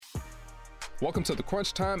Welcome to the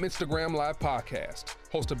Crunch Time Instagram Live podcast,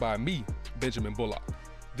 hosted by me, Benjamin Bullock.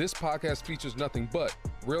 This podcast features nothing but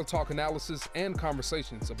real talk analysis and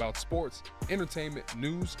conversations about sports, entertainment,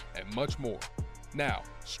 news, and much more. Now,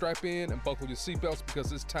 strap in and buckle your seatbelts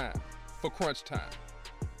because it's time for Crunch Time.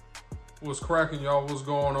 What's cracking, y'all? What's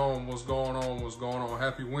going on? What's going on? What's going on?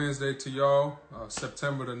 Happy Wednesday to y'all.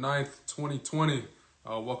 September the 9th, 2020.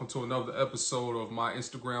 Welcome to another episode of my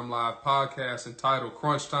Instagram Live podcast entitled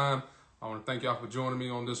Crunch Time. I want to thank y'all for joining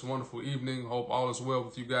me on this wonderful evening. Hope all is well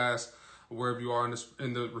with you guys, wherever you are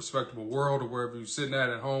in the respectable world, or wherever you're sitting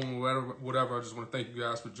at home, whatever. I just want to thank you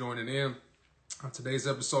guys for joining in. Today's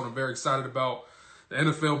episode, I'm very excited about. The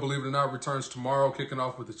NFL, believe it or not, returns tomorrow, kicking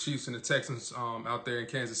off with the Chiefs and the Texans out there in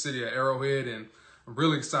Kansas City at Arrowhead. And I'm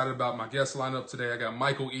really excited about my guest lineup today. I got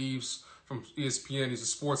Michael Eaves from ESPN. He's a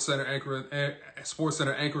Sports Center anchor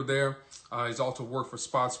there. He's also worked for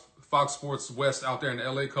Fox Sports West out there in the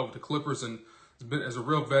LA, covered the Clippers, and has been as a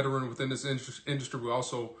real veteran within this industry. We're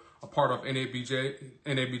also a part of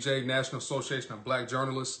NABJ, National Association of Black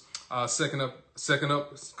Journalists.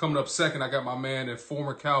 Coming up second, I got my man and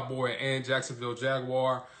former Cowboy and Jacksonville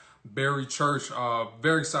Jaguar, Barry Chuch.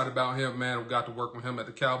 Very excited about him, man. We got to work with him at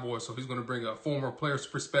the Cowboys, so he's going to bring a former player's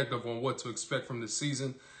perspective on what to expect from this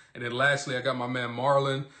season. And then lastly, I got my man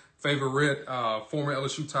Marlon, favorite former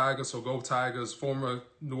LSU Tiger, so go Tigers, former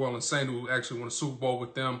New Orleans Saint, who actually won a Super Bowl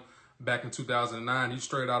with them back in 2009. He's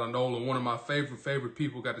straight out of NOLA, one of my favorite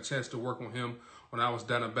people. Got the chance to work with him when I was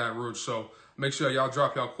down in Baton Rouge. So make sure y'all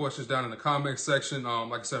drop y'all questions down in the comment section.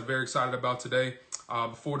 Like I said, I'm very excited about today.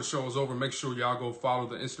 Before the show is over, make sure y'all go follow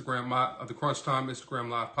the the Crunch Time Instagram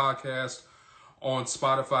Live podcast on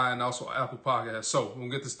Spotify and also Apple Podcasts. So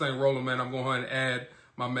we'll get this thing rolling, man. I'm going to go ahead and add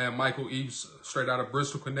my man Michael Eaves, straight out of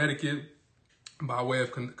Bristol, Connecticut, by way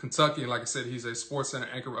of Kentucky. And like I said, he's a Sports Center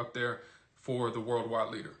anchor up there for the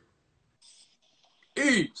Worldwide Leader.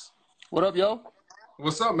 Eaves. What up, yo?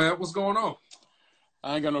 What's up, man? What's going on?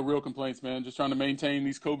 I ain't got no real complaints, man. Just trying to maintain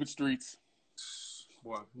these COVID streets.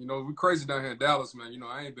 Boy, we crazy down here in Dallas, man.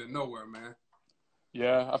 I ain't been nowhere, man.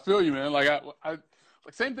 Yeah, I feel you, man. Like I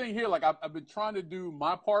same thing here. Like I've been trying to do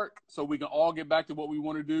my part so we can all get back to what we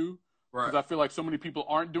want to do. Right. Because I feel like so many people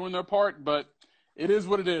aren't doing their part, but it is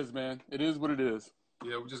what it is, man. It is what it is.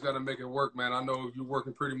 Yeah, we just got to make it work, man. I know you're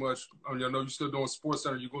working pretty much. I know you're still doing Sports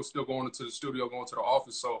Center. You're still going into the studio, going to the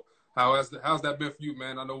office. So how's that been for you,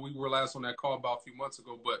 man? I know we were last on that call about a few months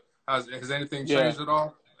ago, but has anything changed at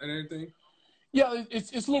all? Anything? Yeah,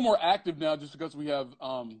 it's a little more active now just because we have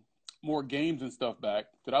more games and stuff back.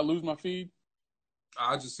 Did I lose my feed?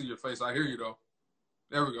 I just see your face. I hear you, though.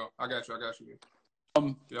 There we go. I got you.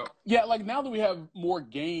 Yep. Yeah, like now that we have more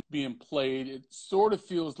games being played, it sort of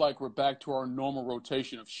feels like we're back to our normal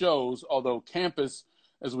rotation of shows, although campus,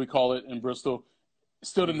 as we call it in Bristol,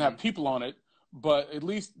 still didn't have people on it. But at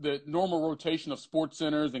least the normal rotation of sports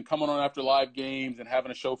centers and coming on after live games and having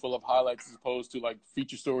a show full of highlights as opposed to like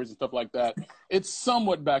feature stories and stuff like that, it's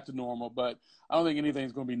somewhat back to normal, but I don't think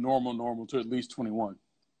anything's going to be normal to at least 21.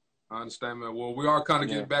 I understand, man. Well, we are kind of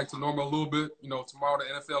getting back to normal a little bit. Tomorrow the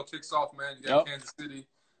NFL kicks off, man. You got Kansas City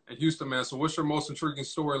and Houston, man. So what's your most intriguing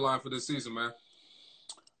storyline for this season, man?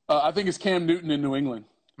 I think it's Cam Newton in New England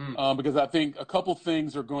because I think a couple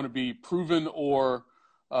things are going to be proven or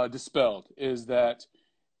dispelled. Is that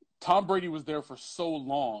Tom Brady was there for so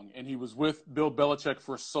long, and he was with Bill Belichick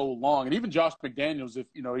for so long, and even Josh McDaniels,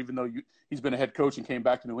 even though he's been a head coach and came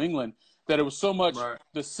back to New England, that it was so much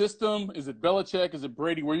the system. Is it Belichick? Is it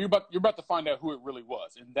Brady? Where you're about to find out who it really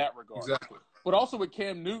was in that regard. Exactly. But also with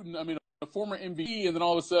Cam Newton, I mean, a former MVP, and then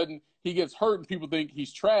all of a sudden he gets hurt, and people think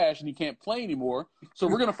he's trash and he can't play anymore. So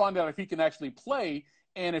we're going to find out if he can actually play,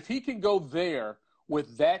 and if he can go there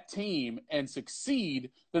with that team and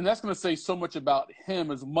succeed, then that's going to say so much about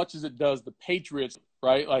him as much as it does the Patriots,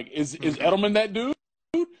 right? Like, is Edelman that dude?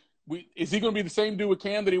 Is he going to be the same dude with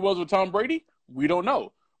Cam that he was with Tom Brady? We don't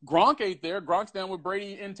know. Gronk ain't there. Gronk's down with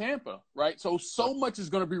Brady in Tampa, right? So much is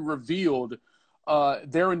going to be revealed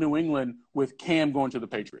there in New England with Cam going to the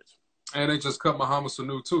Patriots. And they just cut Mohamed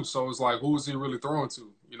Sanu, too. So it's like, who is he really throwing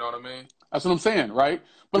to? You know what I mean? That's what I'm saying, right?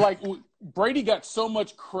 But, like, Brady got so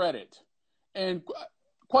much credit, and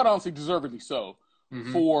quite honestly, deservedly so,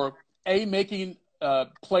 for making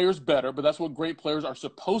players better, but that's what great players are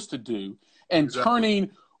supposed to do, and turning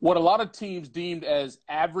what a lot of teams deemed as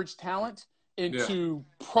average talent into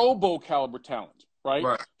Pro Bowl caliber talent, right?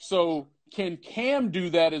 So can Cam do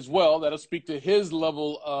that as well? That'll speak to his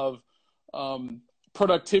level of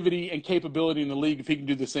productivity and capability in the league if he can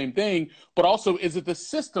do the same thing. But also, is it the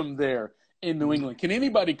system there in New England? Can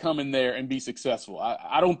anybody come in there and be successful?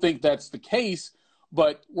 I don't think that's the case,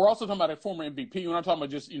 but we're also talking about a former MVP. We're not talking about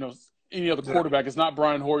just, any other quarterback. It's not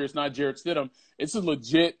Brian Hoyer. It's not Jarrett Stidham. It's a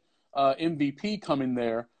legit MVP coming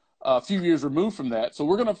there a few years removed from that. So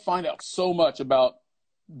we're going to find out so much about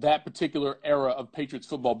that particular era of Patriots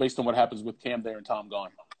football based on what happens with Cam there and Tom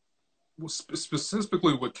gone. Well,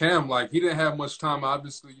 specifically with Cam, like, he didn't have much time.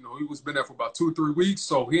 Obviously, you know, he was been there for about 2 or 3 weeks,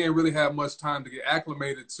 so he ain't really had much time to get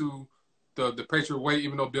acclimated to the Patriot way,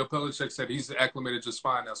 even though Bill Belichick said he's acclimated just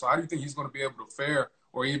fine now. So how do you think he's going to be able to fare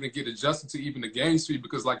or even get adjusted to even the game speed?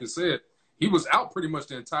 Because, like I said, he was out pretty much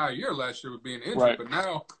the entire year last year with being injured, right. But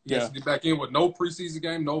now he has to get back in with no preseason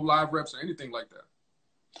game, no live reps or anything like that.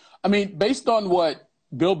 I mean, based on what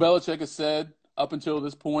Bill Belichick has said up until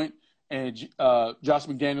this point, and Josh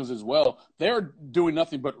McDaniels as well, they're doing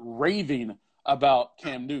nothing but raving about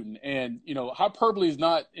Cam Newton. And, you know, hyperbole is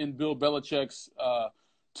not in Bill Belichick's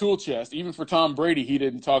tool chest. Even for Tom Brady, he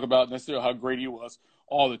didn't talk about necessarily how great he was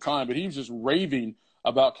all the time, but he was just raving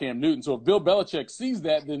about Cam Newton. So if Bill Belichick sees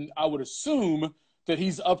that, then I would assume that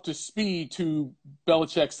he's up to speed to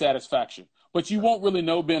Belichick's satisfaction. But you won't really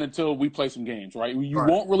know, Ben, until we play some games, right? You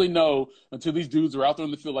won't really know until these dudes are out there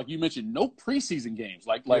in the field. Like you mentioned, no preseason games.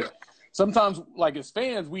 Sometimes, like as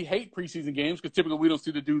fans, we hate preseason games because typically we don't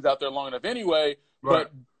see the dudes out there long enough anyway. Right.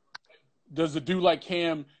 But does a dude like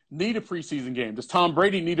Cam need a preseason game? Does Tom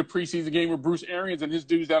Brady need a preseason game with Bruce Arians and his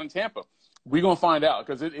dudes down in Tampa? We're going to find out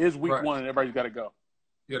because it is week 1 and everybody's got to go.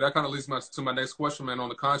 Yeah, that kind of leads to my next question, man. On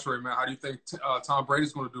the contrary, man, how do you think Tom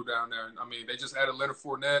Brady's going to do down there? I mean, they just added Leonard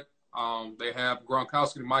Fournette. They have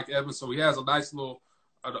Gronkowski and Mike Evans, so he has a nice little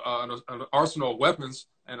an arsenal of weapons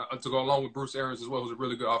and to go along with Bruce Arians as well, who's a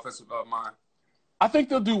really good offensive mind. I think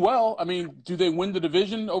they'll do well. I mean, do they win the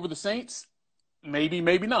division over the Saints? Maybe,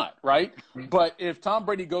 maybe not, right? Mm-hmm. But if Tom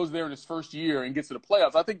Brady goes there in his first year and gets to the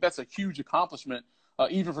playoffs, I think that's a huge accomplishment,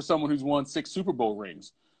 even for someone who's won 6 Super Bowl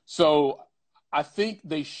rings. So I think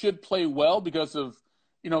they should play well because of,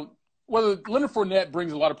 you know, whether Leonard Fournette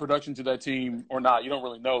brings a lot of production to that team or not, you don't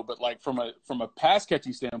really know. But like from a pass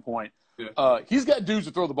catching standpoint, he's got dudes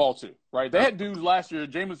to throw the ball to, right? They had dudes last year.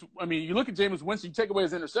 You look at Jameis Winston, you take away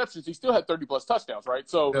his interceptions, he still had 30-plus touchdowns, right?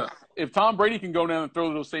 So if Tom Brady can go down and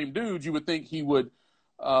throw those same dudes, you would think he would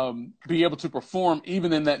be able to perform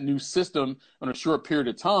even in that new system in a short period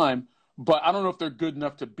of time. But I don't know if they're good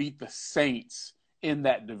enough to beat the Saints in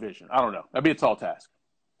that division. I don't know. That'd be a tall task.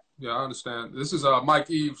 Yeah, I understand. This is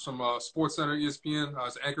Mike Eaves from SportsCenter ESPN.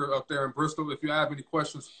 His anchor up there in Bristol. If you have any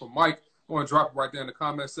questions for Mike, go and drop it right there in the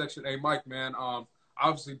comment section. Hey, Mike, man,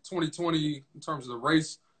 obviously 2020 in terms of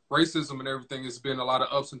the racism and everything, has been a lot of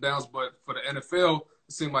ups and downs. But for the NFL,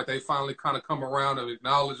 it seemed like they finally kind of come around and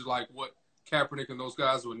acknowledge like what Kaepernick and those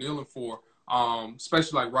guys were kneeling for,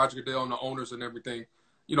 especially like Roger Goodell and the owners and everything.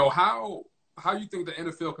 You know, how you think the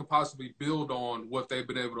NFL can possibly build on what they've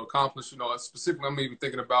been able to accomplish? You know, specifically, I'm even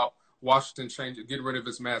thinking about Washington getting rid of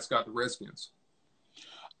its mascot, the Redskins.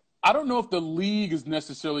 I don't know if the league is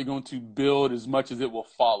necessarily going to build as much as it will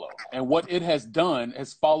follow. And what it has done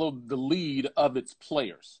has followed the lead of its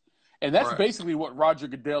players. And that's basically what Roger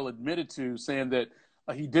Goodell admitted to, saying that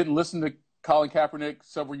he didn't listen to Colin Kaepernick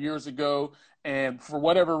several years ago. And for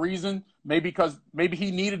whatever reason, maybe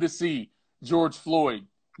he needed to see George Floyd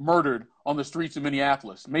murdered on the streets of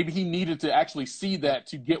Minneapolis. Maybe he needed to actually see that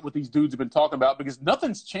to get what these dudes have been talking about, because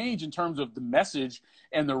nothing's changed in terms of the message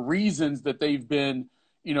and the reasons that they've been,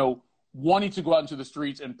 you know, wanting to go out into the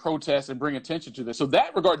streets and protest and bring attention to this. So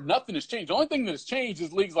that regard, nothing has changed. The only thing that has changed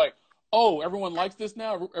is leagues like, oh, everyone likes this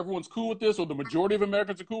now. Everyone's cool with this, or the majority of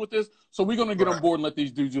Americans are cool with this. So we're going to get on board and let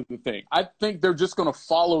these dudes do the thing. I think they're just going to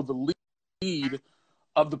follow the lead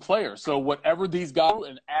of the players. So whatever these guys do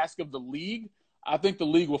and ask of the league, I think the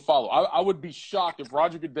league will follow. I would be shocked if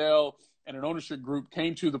Roger Goodell and an ownership group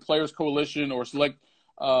came to the Players Coalition or select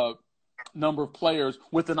number of players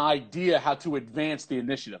with an idea how to advance the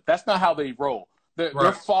initiative. That's not how they roll.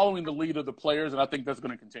 They're following the lead of the players, and I think that's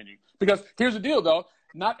going to continue. Because here's the deal, though.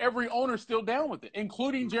 Not every owner's still down with it,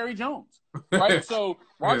 including Jerry Jones, right? So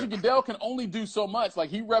Roger Goodell can only do so much. Like,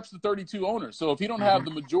 he reps the 32 owners. So if he don't have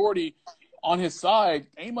the majority on his side,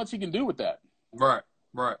 ain't much he can do with that. Right.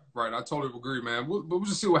 I totally agree, man. But we'll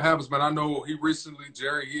just see what happens, man. I know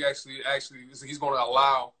Jerry, he actually he's going to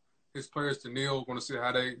allow his players to kneel. We're going to see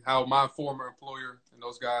how my former employer and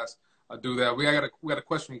those guys do that. We got a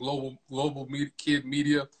question from Global Kid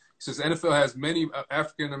Media. He says NFL has many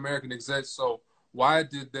African American execs, so why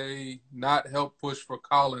did they not help push for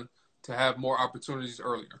Colin to have more opportunities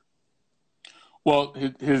earlier? Well,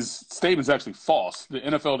 his statement is actually false. The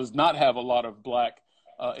NFL does not have a lot of black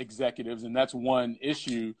executives, and that's one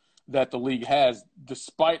issue that the league has.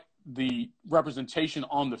 Despite the representation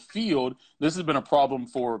on the field, this has been a problem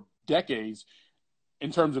for decades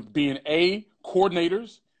in terms of being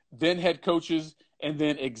coordinators then head coaches, and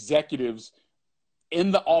then executives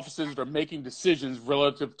in the offices that are making decisions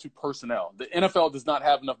relative to personnel. The NFL does not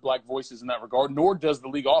have enough black voices in that regard, nor does the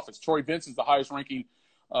league office. Troy Vince is the highest ranking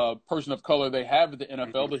person of color they have at the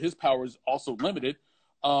NFL, but his power is also limited.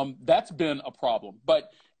 That's been a problem.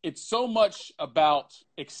 But it's so much about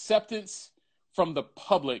acceptance from the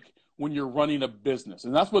public when you're running a business.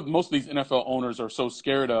 And that's what most of these NFL owners are so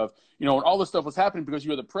scared of. You know, when all this stuff was happening because you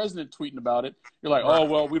had the president tweeting about it, you're like, oh,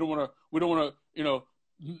 well, we don't want to, you know,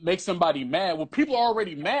 make somebody mad. Well, people are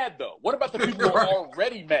already mad, though. What about the people who are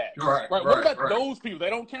already mad? Right. What about those people? They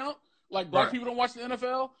don't count? Like, black people don't watch the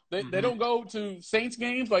NFL? They don't go to Saints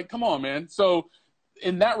games? Like, come on, man. So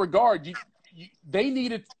in that regard, they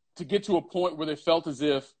needed to get to a point where they felt as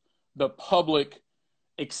if the public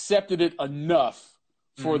accepted it enough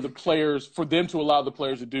for the players, for them to allow the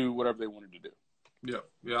players to do whatever they wanted to do.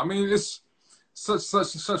 Yeah. I mean, it's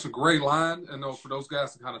such a great line, you know, for those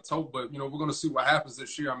guys to kind of tote. But, you know, we're going to see what happens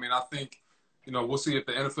this year. I mean, I think, you know, we'll see if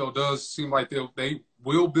the NFL does seem like they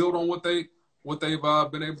will build on what they've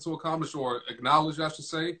been able to accomplish or acknowledge, I should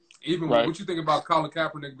say. Even what you think about Colin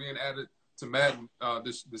Kaepernick being added to Madden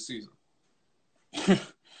this season?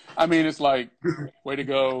 I mean, it's like, way to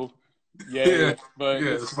go. But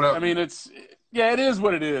I mean, it is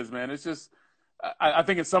what it is, man. It's just, I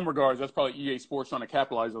think in some regards, that's probably EA Sports trying to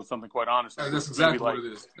capitalize on something, quite honestly. That's exactly what it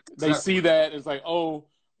is. They see that, it's like, oh,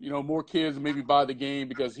 you know, more kids maybe buy the game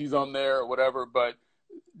because he's on there or whatever. But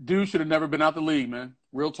dude should have never been out the league, man.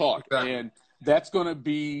 Real talk. Exactly. And that's going to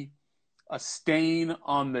be a stain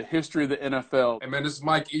on the history of the NFL. Hey, man, this is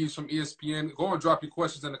Mike Eaves from ESPN. Go and drop your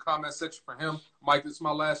questions in the comment section for him. Mike, this is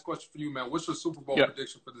my last question for you, man. What's your Super Bowl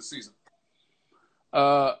prediction for this season?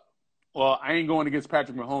 Well, I ain't going against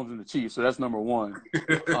Patrick Mahomes and the Chiefs, so that's number one.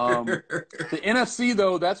 The NFC,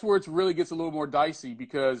 though, that's where it really gets a little more dicey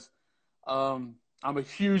because I'm a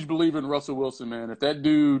huge believer in Russell Wilson, man. If that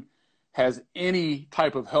dude has any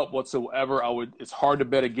type of help whatsoever, it's hard to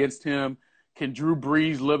bet against him. Can Drew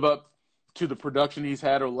Brees live up to the production he's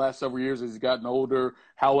had over the last several years as he's gotten older?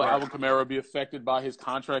 How will Alvin Kamara be affected by his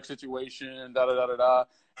contract situation?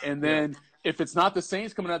 And then if it's not the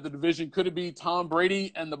Saints coming out of the division, could it be Tom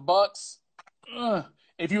Brady and the Bucks?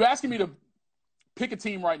 If you're asking me to pick a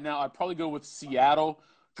team right now, I'd probably go with Seattle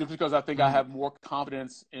just because I think I have more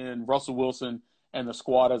confidence in Russell Wilson and the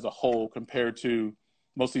squad as a whole compared to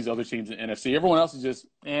most of these other teams in the NFC. Everyone else is just,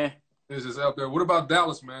 It's just out there. What about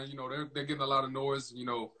Dallas, man? You know, they're getting a lot of noise. You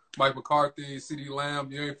know, Mike McCarthy, CeeDee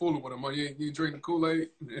Lamb, you ain't fooling with them. You ain't drinking Kool-Aid.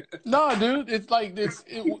 No, dude. It's like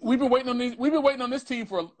we've been waiting on these. We've been waiting on this team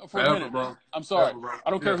for a minute, bro. I'm sorry. I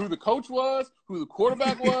don't care who the coach was, who the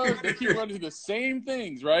quarterback was. They keep running the same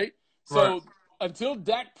things, right? So until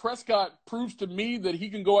Dak Prescott proves to me that he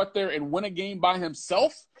can go out there and win a game by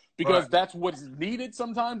himself, because that's what's needed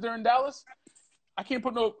sometimes there in Dallas, I can't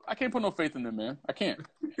put no faith in them, man. I can't.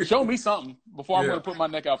 Show me something before I'm going to put my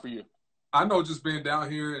neck out for you. I know, just being down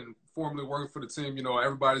here and formerly working for the team, you know,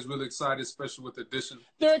 everybody's really excited, especially with the addition.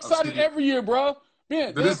 They're excited every year, bro.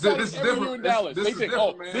 Man, they're excited every year in Dallas. They think,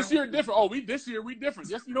 man. This year different. Oh, this year we different.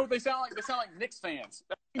 Yes, you know what they sound like? They sound like Knicks fans.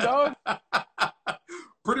 Dog.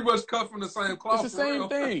 Pretty much cut from the same cloth. It's the same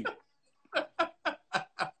thing.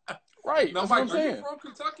 Right. Now, that's Mike, what I'm saying. are you from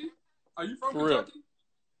Kentucky? Are you from For Kentucky? Real.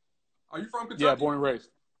 Are you from Kentucky? Yeah, born and raised.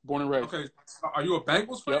 Okay. Are you a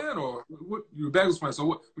Bengals fan or what? You a Bengals fan? So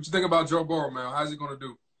what you think about Joe Burrow, man? How's he going to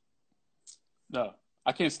do? No,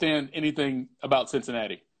 I can't stand anything about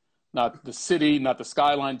Cincinnati. Not the city, not the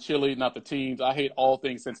skyline chili, not the teams. I hate all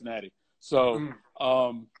things Cincinnati. So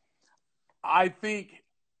I think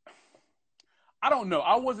 – I don't know.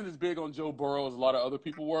 I wasn't as big on Joe Burrow as a lot of other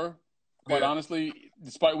people were, quite honestly,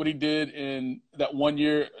 despite what he did in that 1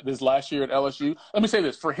 year, this last year at LSU. Let me say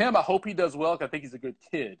this. For him, I hope he does well because I think he's a good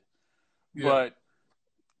kid. Yeah. But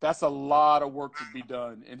that's a lot of work to be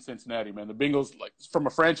done in Cincinnati, man. The Bengals, like from a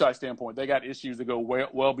franchise standpoint, they got issues that go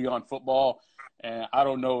well beyond football. And I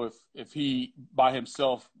don't know if he, by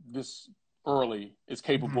himself this early, is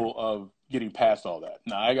capable of getting past all that.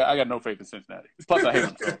 No, I got no faith in Cincinnati. Plus, I hate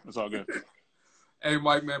him, so it's all good. Hey,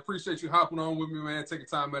 Mike, man, appreciate you hopping on with me, man, taking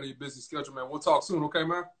time out of your busy schedule, man. We'll talk soon, okay,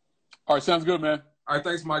 man? All right, sounds good, man. All right,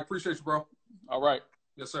 thanks, Mike. Appreciate you, bro. All right.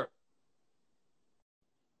 Yes, sir.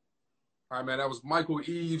 All right, man, that was Michael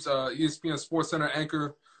Eaves, ESPN Sports Center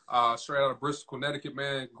anchor, straight out of Bristol, Connecticut,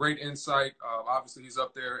 man. Great insight. Obviously, he's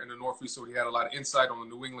up there in the Northeast, so he had a lot of insight on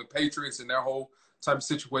the New England Patriots and their whole type of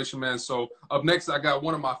situation, man. So up next, I got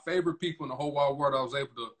one of my favorite people in the whole wide world. I was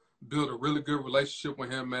able to build a really good relationship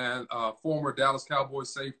with him, man. Former Dallas Cowboy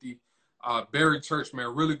safety, Barry Chuch,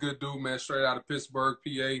 man. Really good dude, man. Straight out of Pittsburgh,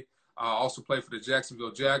 PA. Also played for the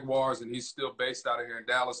Jacksonville Jaguars, and he's still based out of here in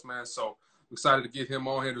Dallas, man. So I'm excited to get him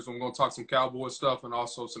on here. So I'm going to talk some Cowboy stuff and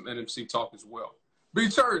also some NMC talk as well. B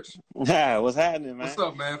Church. Yeah, what's happening, man? What's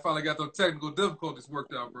up, man? Finally got those technical difficulties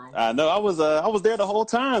worked out, bro. I know. I was there the whole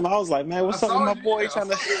time. I was like, man, what's up with my boy trying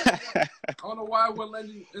to? I don't know why I wouldn't let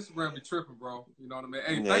you Instagram be tripping, bro. You know what I mean?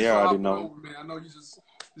 Hey, Yeah, thanks you for already hopping know. over, man. I know you just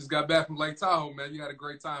got back from Lake Tahoe, man. You had a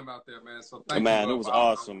great time out there, man. So thank you. Man, it was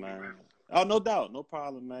awesome, man. Oh, no doubt, no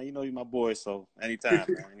problem, man. You know you're my boy, so anytime,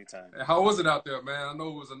 man, anytime. How was it out there, man? I know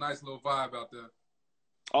it was a nice little vibe out there.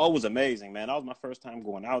 Oh, it was amazing, man. That was my first time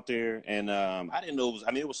going out there, and I didn't know it was.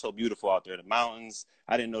 I mean, it was so beautiful out there. The mountains.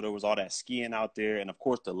 I didn't know there was all that skiing out there, and of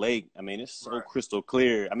course the lake. I mean, it's so crystal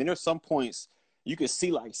clear. I mean, there's some points you could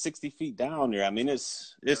see like 60 feet down there. I mean,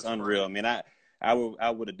 it's unreal. Right. I mean,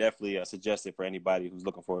 I would have definitely suggested for anybody who's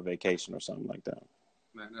looking for a vacation or something like that.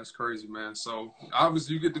 Man, that's crazy, man. So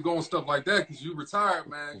obviously you get to go and stuff like that because you retired,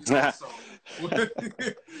 man. You know,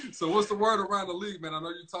 so what's the word around the league, man? I know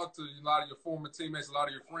you talked to a lot of your former teammates, a lot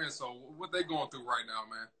of your friends. So what they going through right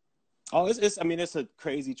now, man? Oh, it's a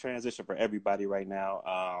crazy transition for everybody right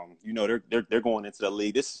now. You know, they're going into the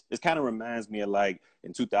league. This kind of reminds me of like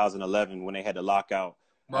in 2011 when they had the lockout.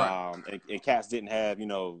 Right. And cats didn't have, you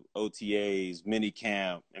know, OTAs, mini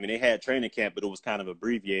camp. I mean, they had training camp, but it was kind of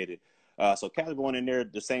abbreviated. So cats are going in there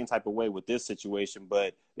the same type of way with this situation,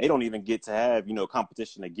 but they don't even get to have, you know,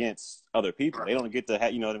 competition against other people. Right. They don't get to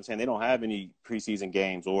have, you know what I'm saying? They don't have any preseason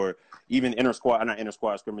games or even not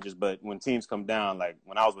inter-squad scrimmages, but when teams come down, like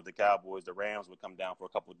when I was with the Cowboys, the Rams would come down for a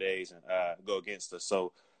couple of days and go against us.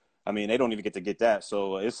 So, I mean, they don't even get that.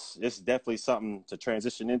 So it's definitely something to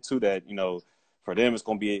transition into that, you know, for them it's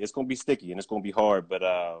gonna be sticky and it's gonna be hard, but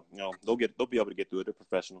you know, they'll be able to get through it. They're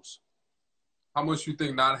professionals. How much you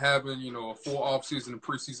think not having, you know, a full offseason and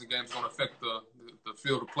preseason games is going to affect the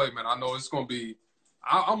field of play, man? I know it's going to be –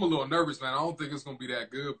 I'm a little nervous, man. I don't think it's going to be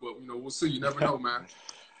that good, but, you know, we'll see. You never know, man.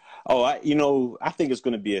 I think it's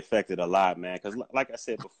going to be affected a lot, man, because like I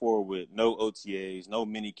said before, with no OTAs, no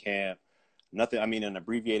mini camp, nothing – I mean, an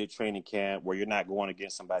abbreviated training camp where you're not going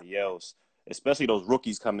against somebody else, especially those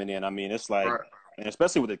rookies coming in. I mean, it's like – And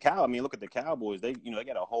especially with I mean, look at the Cowboys. They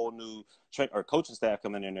got a whole new coaching staff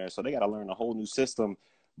coming in there, so they got to learn a whole new system.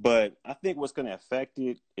 But I think what's going to affect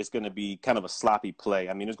it is going to be kind of a sloppy play.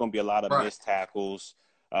 I mean, there's going to be a lot of missed tackles,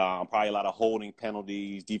 probably a lot of holding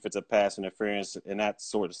penalties, defensive pass interference, and that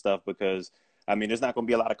sort of stuff. Because I mean, there's not going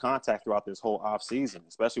to be a lot of contact throughout this whole off season,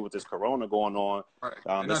 especially with this Corona going on. Right.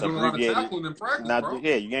 You're not doing a lot of tackling in practice, bro.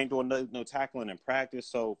 Yeah, you ain't doing no tackling in practice.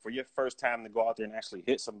 So for your first time to go out there and actually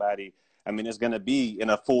hit somebody, I mean, it's going to be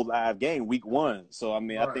in a full live game week 1. So, I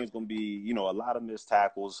mean, I think it's going to be, you know, a lot of missed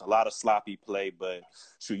tackles, a lot of sloppy play. But,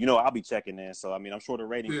 shoot, you know, I'll be checking in. So, I mean, I'm sure the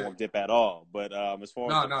ratings won't dip at all. But as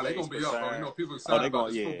far as they're going to be up, bro. You know, people are excited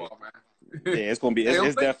about this football, man. Yeah, it's going to be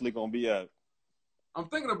it's definitely going to be up. I'm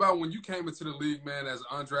thinking about when you came into the league, man, as an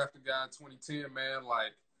undrafted guy in 2010, man.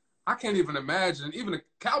 Like, I can't even imagine. Even the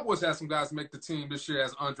Cowboys had some guys make the team this year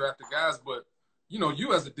as undrafted guys. But, you know,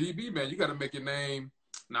 you as a DB, man, you got to make your name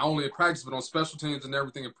not only in practice, but on special teams and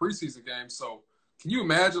everything in preseason games. So can you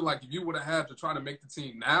imagine, like, if you would have had to try to make the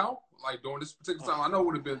team now, like during this particular time? I know it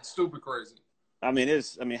would have been stupid crazy. I mean,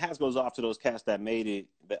 hats goes off to those cats that made it,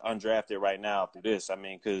 that undrafted right now through this. I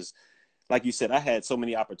mean, because like you said, I had so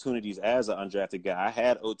many opportunities as an undrafted guy. I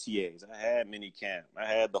had OTAs. I had mini camp. I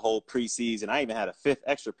had the whole preseason. I even had a 5th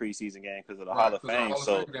extra preseason game because of the Hall of Fame.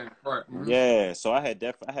 So, yeah, so I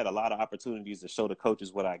had a lot of opportunities to show the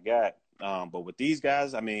coaches what I got. But with these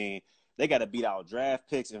guys, I mean, they got to beat out draft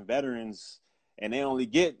picks and veterans, and they only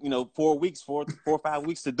get, you know, 4 or 5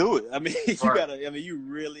 weeks to do it. I mean, you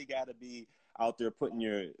really got to be out there putting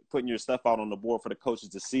your stuff out on the board for the coaches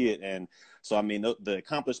to see it. And so, I mean, the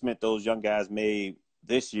accomplishment those young guys made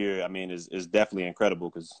this year, I mean, is definitely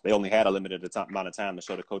incredible because they only had a limited amount of time to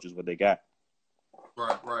show the coaches what they got.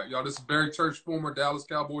 Right. Y'all, this is Barry Chuch, former Dallas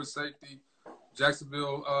Cowboys safety,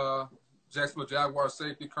 Jacksonville Jaguar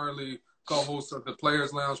safety, currently co-host of the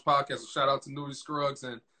Players Lounge podcast. So shout out to Nudie Scruggs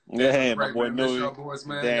and my boy Nudie. Boys,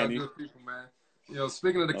 man. Danny. Y'all good people, man. You know,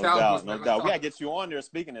 speaking of the no Cowboys, doubt. We got to get you on there.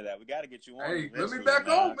 Speaking of that, we got to get you on. Hey, let me back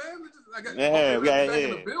on, man. I got in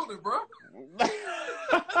the building, bro.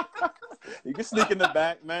 You can sneak in the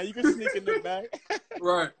back, man. You can sneak in the back.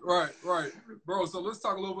 Right. Bro, so let's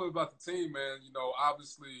talk a little bit about the team, man. You know,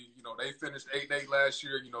 obviously, you know, they finished 8-8 last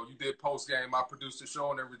year. You know, you did post-game. I produced the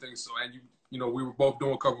show and everything. So, and you know, we were both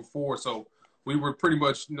doing cover 4. So, we were pretty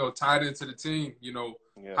much, you know, tied into the team. You know,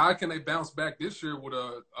 how can they bounce back this year with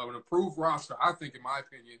an improved roster, I think, in my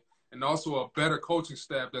opinion, and also a better coaching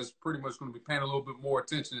staff that's pretty much going to be paying a little bit more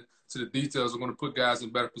attention to the details and going to put guys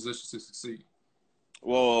in better positions to succeed?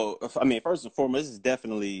 Well, I mean, first and foremost, this is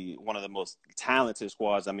definitely one of the most talented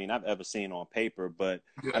squads I've ever seen on paper. But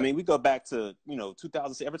Yeah. I mean, we go back to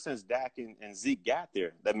 2000, ever since Dak and Zeke got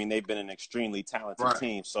there. I mean, they've been an extremely talented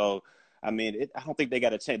team. So I mean, I don't think they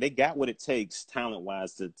got to change. They got what it takes talent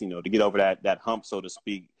wise to to get over that hump, so to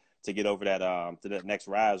speak, to get over that to that next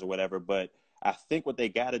rise or whatever. But I think what they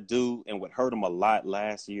got to do, and what hurt them a lot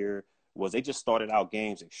last year, was they just started out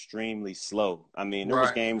games extremely slow. I mean, there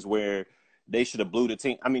was games where they should have blew the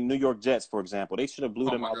team. I mean, New York Jets, for example, they should have blew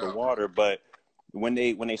them out the water. But when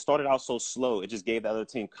they started out so slow, it just gave the other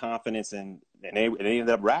team confidence, and they ended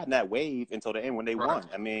up riding that wave until the end when they won.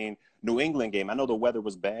 I mean, New England game, I know the weather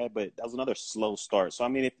was bad, but that was another slow start. So I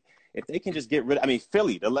mean, if they can just get rid of, I mean,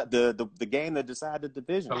 Philly, the game that decided the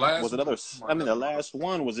division was another. I mean, the last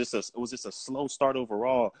one was just a slow start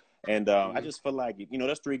overall. And I just feel like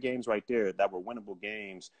there's 3 games right there that were winnable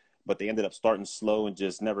games, but they ended up starting slow and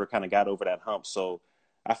just never kind of got over that hump. So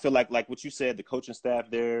I feel like what you said, the coaching staff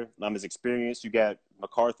there, is experienced. You got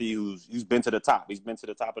McCarthy, who's been to the top. He's been to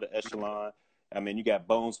the top of the echelon. I mean, you got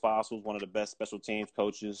Bones Fossils, one of the best special teams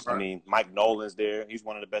coaches. I mean, Mike Nolan's there. He's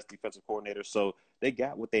one of the best defensive coordinators. So they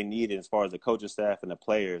got what they needed as far as the coaching staff and the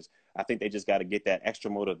players. I think they just got to get that extra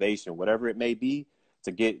motivation, whatever it may be,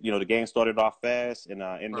 to get the game started off fast and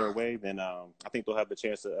in their way. Then I think they'll have the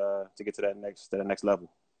chance to get to that next level.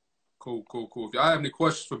 Cool. If y'all have any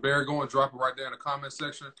questions for Barry, go and drop it right there in the comment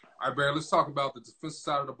section. All right, Barry, let's talk about the defensive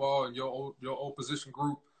side of the ball and your old position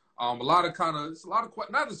group. Not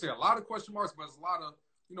to say a lot of question marks, but it's a lot of,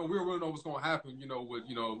 we don't really know what's going to happen,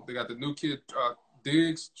 with, they got the new kid,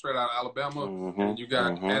 Diggs, straight out of Alabama, and you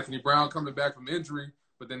got Anthony Brown coming back from injury,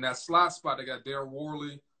 but then that slot spot, they got Darren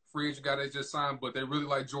Worley, free agent guy they just signed, but they really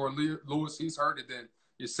like Jordan Lewis. He's hurt. And then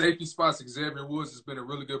your safety spots, Xavier Woods has been a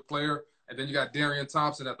really good player. And then you got Darian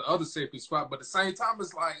Thompson at the other safety spot. But at the same time,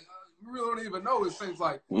 it's like, you really don't even know. It seems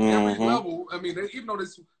like every level, I mean, even though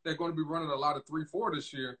they're going to be running a lot of 3-4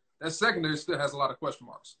 this year, that secondary still has a lot of question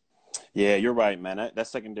marks. Yeah, you're right, man. That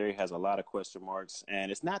secondary has a lot of question marks.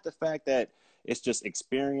 And it's not the fact that it's just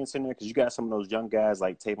experience in there, because you got some of those young guys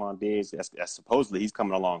like Tavon Diggs. That's supposedly he's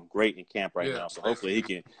coming along great in camp right now. So hopefully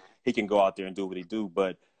he can go out there and do what he do.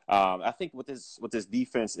 But I think with this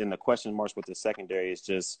defense and the question marks with the secondary, it's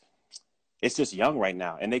just young right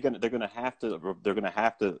now, and they're gonna have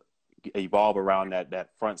to evolve around that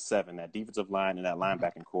front seven, that defensive line, and that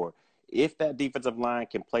linebacking core. If that defensive line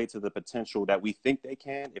can play to the potential that we think they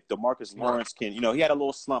can, if DeMarcus Lawrence can, he had a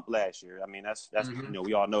little slump last year. I mean, that's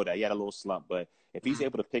we all know that he had a little slump, but if he's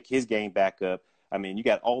able to pick his game back up, I mean, you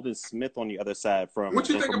got Aldon Smith on the other side from. What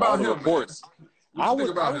you think about him, reports? Man? I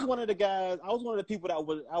was one of the guys. I was one of the people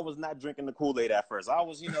that I was not drinking the Kool-Aid at first. I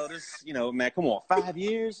was, man, come on, 5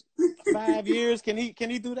 years, 5 years. Can he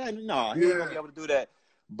do that? No, he ain't gonna be able to do that.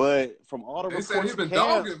 But from all the reports, he's been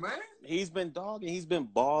dogging, man. He's been dogging. He's been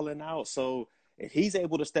balling out. So if he's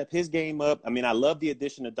able to step his game up, I mean, I love the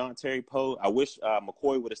addition of Dontari Poe. I wish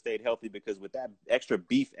McCoy would have stayed healthy, because with that extra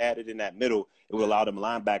beef added in that middle, it would allow them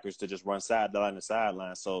linebackers to just run sideline to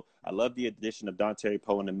sideline. So I love the addition of Dontari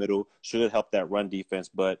Poe in the middle. Should help that run defense.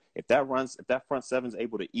 But if that front seven is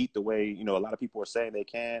able to eat the way a lot of people are saying they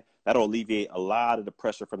can, that'll alleviate a lot of the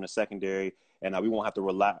pressure from the secondary. And we won't have to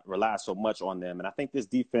rely so much on them. And I think this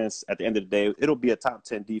defense, at the end of the day, it'll be a top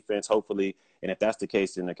 10 defense, hopefully. And if that's the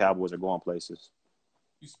case, then the Cowboys are going places.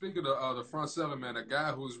 You speak of the front seven, man, a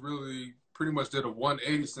guy who's really pretty much did a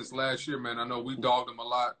 180 since last year, man. I know we dogged him a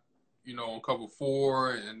lot, on cover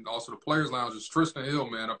 4 and also the Players Lounge, is Tristan Hill,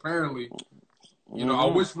 man. Apparently, I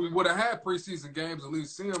wish we would have had preseason games, at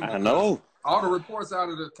least see him. I know. All the reports out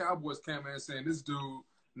of the Cowboys came in saying this dude,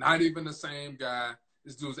 not even the same guy.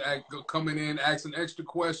 This dude's coming in, asking extra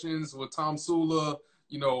questions with Tom Sula,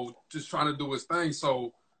 just trying to do his thing.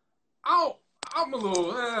 So I'm a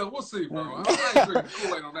little, we'll see, bro. I ain't drinking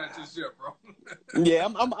Kool-Aid on that just yet, bro. Yeah,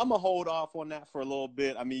 I'm going to hold off on that for a little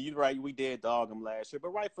bit. I mean, you're right. We did dog him last year, but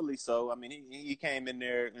rightfully so. I mean, he came in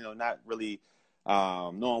there, not really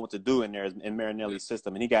knowing what to do in there in Marinelli's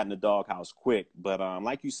system, and he got in the doghouse quick. But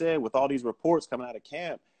like you said, with all these reports coming out of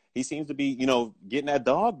camp, he seems to be, getting that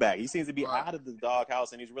dog back. He seems to be out of the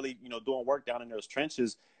doghouse, and he's really, doing work down in those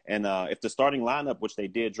trenches. And if the starting lineup, which they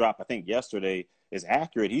did drop, I think yesterday, is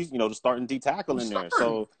accurate, he's, the starting D tackle in there.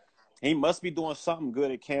 So he must be doing something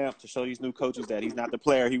good at camp to show these new coaches that he's not the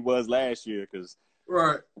player he was last year. Because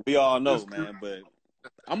we all know, man. But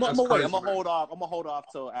I'm gonna wait. I'm gonna hold off. I'm gonna hold off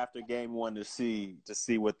till after game 1 to see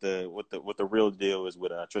what the real deal is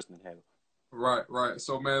with Tristan Hill. Right.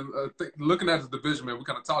 So, man, looking at the division, man, we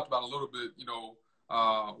kind of talked about a little bit,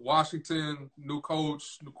 Washington, new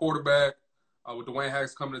coach, new quarterback, with Dwayne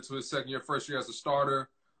Haskins coming into his second year, first year as a starter.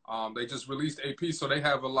 They just released AP, so they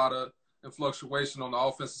have a lot of fluctuation on the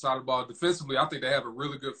offensive side of the ball. Defensively, I think they have a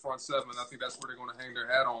really good front seven. I think that's where they're going to hang their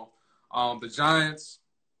hat on. The Giants,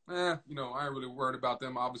 I ain't really worried about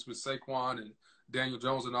them, obviously, with Saquon and Daniel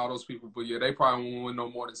Jones and all those people. But, yeah, they probably won't win no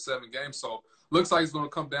more than 7 games. So, looks like it's going to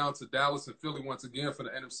come down to Dallas and Philly once again for the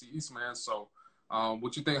NFC East, man. So,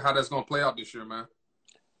 what you think how that's going to play out this year, man?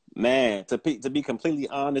 Man, to be completely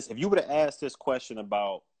honest, if you would have asked this question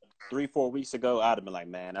about 3-4 weeks ago, I'd have been like,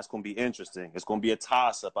 man, that's going to be interesting. It's going to be a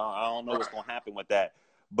toss-up. I don't know what's going to happen with that.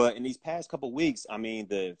 But in these past couple of weeks, I mean,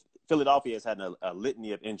 the Philadelphia has had a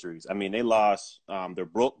litany of injuries. I mean, they lost their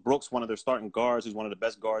Brooks, one of their starting guards, who's one of the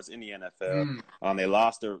best guards in the NFL. They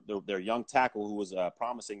lost their young tackle, who was a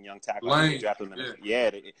promising young tackle.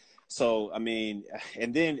 So, I mean,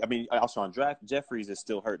 and then, Alshon Jeffries is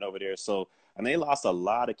still hurting over there. So, I mean, they lost a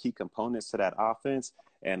lot of key components to that offense.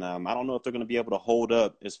 And I don't know if they're going to be able to hold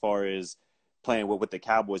up as far as playing with the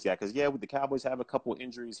Cowboys got. Because, the Cowboys have a couple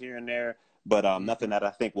injuries here and there, but nothing that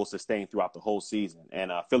I think will sustain throughout the whole season.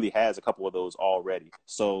 And Philly has a couple of those already.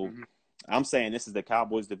 So I'm saying this is the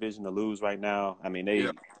Cowboys' division to lose right now. I mean,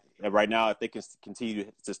 right now, if they can continue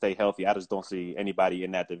to stay healthy, I just don't see anybody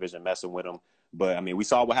in that division messing with them. But, I mean, we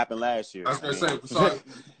saw what happened last year. I was going to say,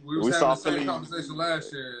 we saw the same conversation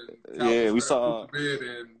last year. Yeah, we saw.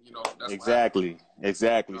 And, that's exactly.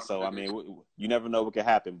 So, I mean, you never know what could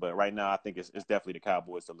happen. But right now, I think it's definitely the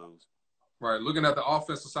Cowboys to lose. Right. Looking at the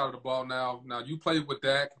offensive side of the ball now. Now, you played with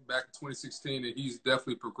Dak back in 2016, and he's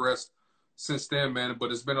definitely progressed since then, man. But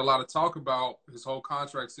there's been a lot of talk about his whole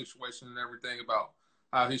contract situation and everything about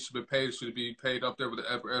how he should be paid. Should be paid up there with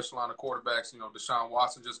the upper echelon of quarterbacks. Deshaun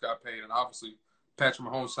Watson just got paid, and obviously Patrick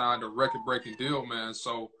Mahomes signed a record-breaking deal, man.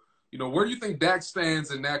 So, where do you think Dak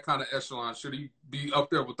stands in that kind of echelon? Should he be up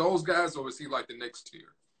there with those guys, or is he like the next tier?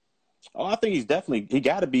 Oh, I think he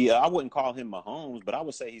got to be. I wouldn't call him Mahomes, but I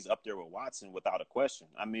would say he's up there with Watson without a question.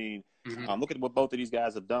 I mean, look at what both of these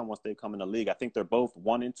guys have done once they come in the league. I think they're both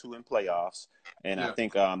 1 and 2 in playoffs, and I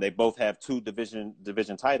think they both have 2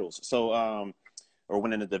 division titles. So, or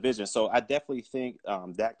winning the division. So I definitely think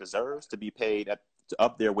Dak deserves to be paid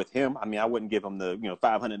up there with him. I mean, I wouldn't give him the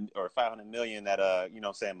 500 million that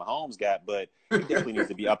Mahomes got, but he definitely needs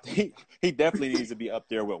to be up. He definitely needs to be up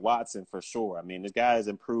there with Watson for sure. I mean, this guy has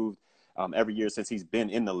improved every year since he's been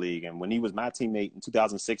in the league. And when he was my teammate in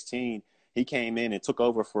 2016, he came in and took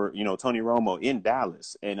over for Tony Romo in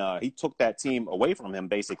Dallas, and he took that team away from him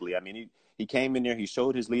basically. I mean, he came in there, he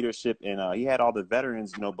showed his leadership, and he had all the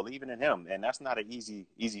veterans, believing in him. And that's not an easy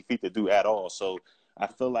feat to do at all. So I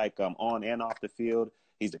feel like on and off the field,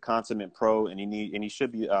 he's a consummate pro, and he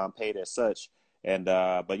should be paid as such. And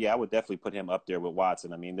but yeah, I would definitely put him up there with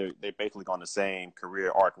Watson. I mean, they're basically on the same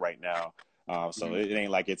career arc right now. So it ain't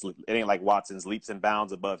like Watson's leaps and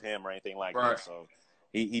bounds above him or anything like that. So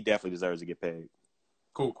he definitely deserves to get paid.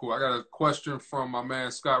 Cool. I got a question from my man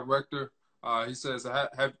Scott Rector. He says,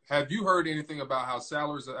 have you heard anything about how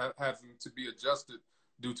salaries are having to be adjusted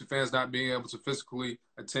due to fans not being able to physically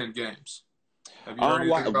attend games? Have you heard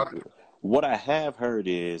anything about it? What I have heard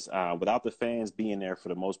is without the fans being there for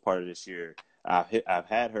the most part of this year, I've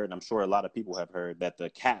heard, and I'm sure a lot of people have heard, that the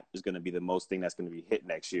cap is going to be the most thing that's going to be hit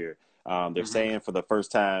next year. They're saying for the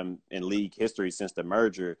first time in league history since the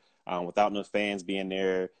merger, without no fans being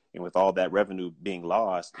there and with all that revenue being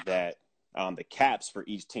lost, that the caps for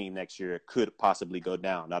each team next year could possibly go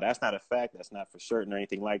down. Now, that's not a fact. That's not for certain or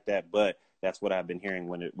anything like that, but that's what I've been hearing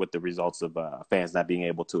with the results of fans not being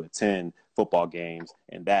able to attend football games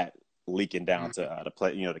and that leaking down to the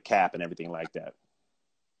play, the cap and everything like that.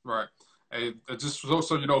 Right. Hey, just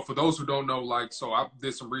so you know, for those who don't know, so I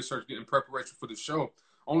did some research in preparation for the show.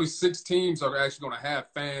 Only 6 teams are actually going to have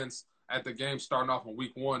fans at the game starting off in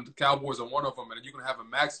week 1. The Cowboys are one of them, and you can have a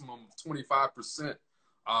maximum of 25%,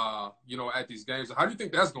 at these games. How do you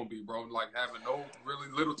think that's going to be, bro? Like having really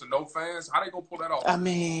little to no fans? How they going to pull that off? I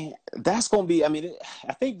mean, that's going to be,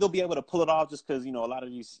 I think they'll be able to pull it off just because, a lot of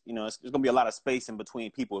these, there's going to be a lot of space in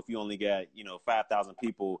between people if you only got, 5,000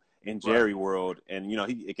 people in Jerry World, and,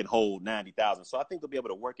 it can hold 90,000. So I think they'll be able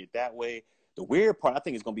to work it that way. The weird part, I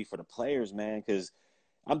think, is going to be for the players, man, because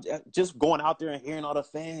I'm just going out there and hearing all the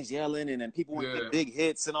fans yelling and then people with the big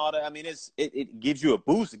hits and all that. I mean, it gives you a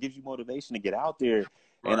boost. It gives you motivation to get out there.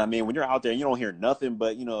 Right. And, when you're out there and you don't hear nothing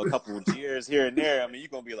but, a couple of cheers here and there, you're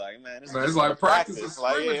going to be like, man, it's like practice. It's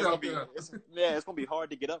going to be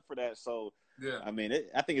hard to get up for that. So, I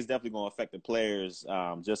think it's definitely going to affect the players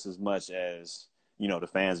just as much as, the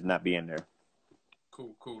fans not being there.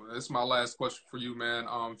 Cool. This is my last question for you, man.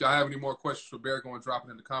 If y'all have any more questions for Barry, go and drop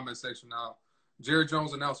it in the comment section now. Jerry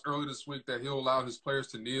Jones announced earlier this week that he'll allow his players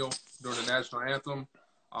to kneel during the national anthem.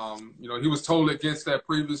 You know, he was totally against that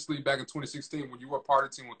previously back in 2016 when you were part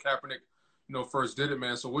of the team when Kaepernick, you know, first did it,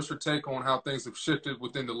 man. So what's your take on how things have shifted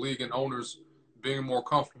within the league and owners being more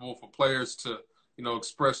comfortable for players to, you know,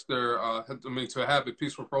 express their, to have a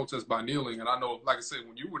peaceful protest by kneeling? And I know, like I said,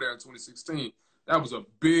 when you were there in 2016, that was a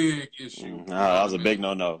big issue. That was a big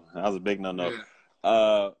no-no. That was a big no-no.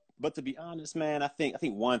 Yeah. But to be honest, man, I think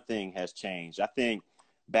one thing has changed. I think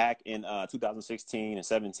back in 2016 and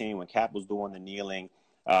 17 when Cap was doing the kneeling,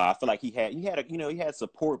 I feel like he had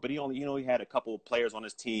support, but he had a couple of players on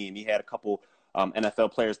his team. He had a couple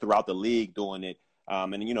NFL players throughout the league doing it,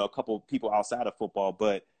 and a couple people outside of football.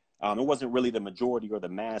 But it wasn't really the majority or the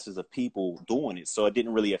masses of people doing it, so it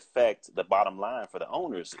didn't really affect the bottom line for the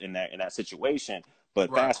owners in that situation.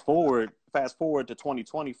 But Right. fast forward to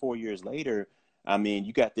 2020, 4 years later. I mean,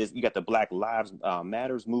 you got the Black Lives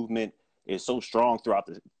Matters movement is so strong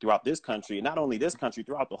throughout this country, and not only this country,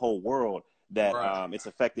 throughout the whole world, that Right. it's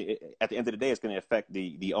affected. At the end of the day, it's going to affect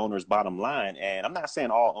the owner's bottom line. And I'm not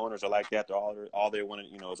saying all owners are like that. They're all they want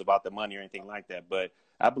to, is about the money or anything like that. But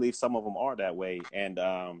I believe some of them are that way. And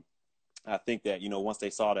I think that, once they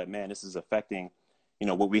saw that, man, this is affecting,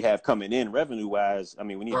 what we have coming in revenue wise. I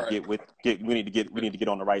mean, we need Right. to get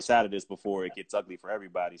on the right side of this before it gets ugly for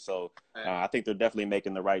everybody. So I think they're definitely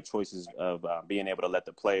making the right choices of being able to let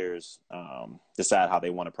the players decide how they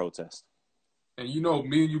want to protest. And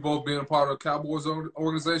me and you both being a part of the Cowboys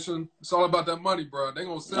organization, it's all about that money, bro. They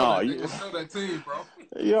gonna sell that. They gonna sell that team, bro.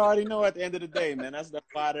 You already know at the end of the day, man, that's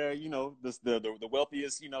why they're, the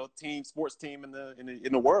wealthiest, sports team in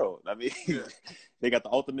the world. I mean, Yeah. They got the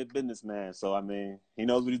ultimate businessman. So, I mean, he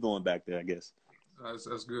knows what he's doing back there, I guess.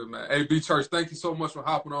 That's good, man. Hey, B Church, thank you so much for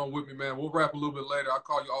hopping on with me, man. We'll wrap a little bit later. I'll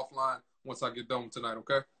call you offline once I get done tonight,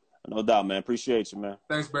 okay? No doubt, man. Appreciate you, man.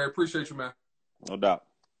 Thanks, Barry. Appreciate you, man. No doubt.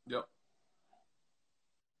 Yep.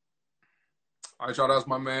 All right, y'all, that's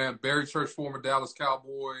my man, Barry Chuch, former Dallas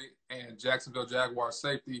Cowboy and Jacksonville Jaguar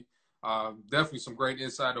safety. Definitely some great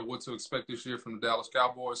insight on what to expect this year from the Dallas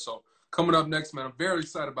Cowboys. So coming up next, man, I'm very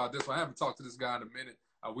excited about this one. I haven't talked to this guy in a minute.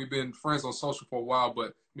 We've been friends on social for a while,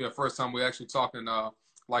 but first time we're actually talking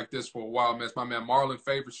like this for a while, man. It's my man Marlon,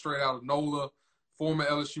 favorite straight out of NOLA, former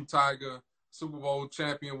LSU Tiger, Super Bowl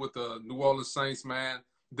champion with the New Orleans Saints, man.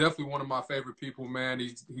 Definitely one of my favorite people, man.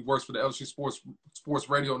 He works for the LSU Sports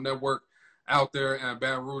Radio Network out there in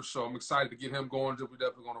Baton Rouge, so I'm excited to get him going. We're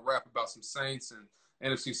definitely going to rap about some Saints and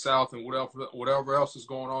NFC South and whatever else is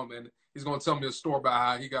going on, man. He's going to tell me a story about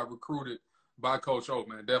how he got recruited by Coach O,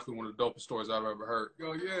 man. Definitely one of the dopest stories I've ever heard.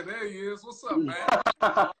 Yo, yeah, there he is. What's up,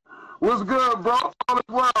 man? What's good, bro? All is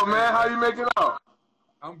well, man. How you making out?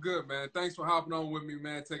 I'm good, man. Thanks for hopping on with me,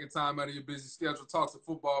 man. Taking time out of your busy schedule. Talk to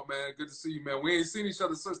football, man. Good to see you, man. We ain't seen each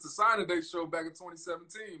other since the signing day show back in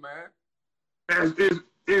 2017, man.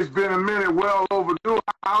 It's been a minute, well overdue.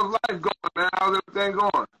 How's life going, man? How's everything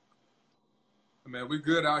going? Man, we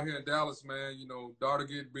good out here in Dallas, man. Daughter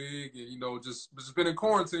get big and, just been in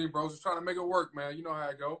quarantine, bro. Just trying to make it work, man. You know how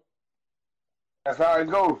it go. That's how it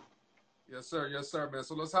goes. Yes, sir. Yes, sir, man.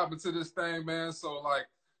 So let's hop into this thing, man. So,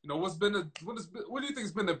 what do you think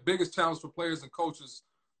has been the biggest challenge for players and coaches,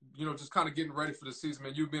 just kind of getting ready for the season,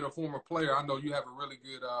 man? You being a former player, I know you have a really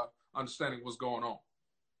good understanding of what's going on.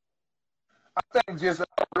 I think just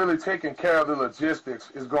really taking care of the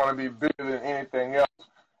logistics is going to be bigger than anything else.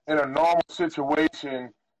 In a normal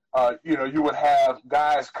situation, you would have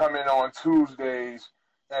guys come in on Tuesdays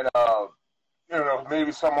and,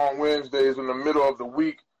 maybe some on Wednesdays in the middle of the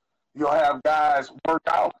week. You'll have guys work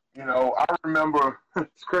out. I remember,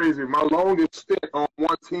 it's crazy, my longest stint on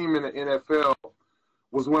one team in the NFL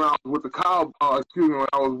was when I was with the Cowboy, when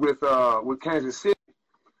I was with Kansas City.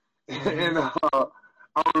 And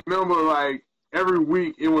I remember, every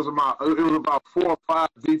week it was about 4 or 5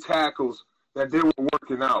 D tackles that they were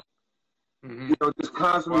working out. Mm-hmm. Just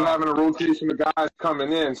constantly having a rotation of guys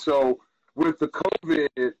coming in. So with the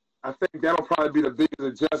COVID, I think that'll probably be the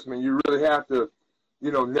biggest adjustment. You really have to,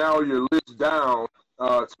 narrow your list down,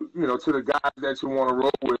 to the guys that you want to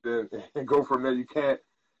roll with and go from there. You can't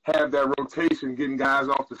have that rotation getting guys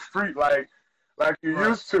off the street like you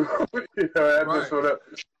used to. Right. So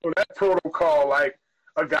that protocol,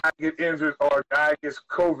 a guy get injured or a guy gets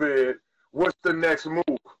COVID, what's the next move?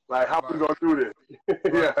 How we going to do this?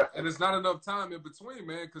 Right. Yeah. And it's not enough time in between,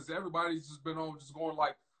 man, because everybody's just been going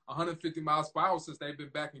 150 miles per hour since they've been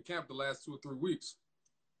back in camp the last 2 or 3 weeks.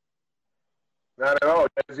 Not at all.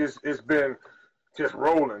 It's been just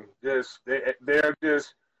rolling. They're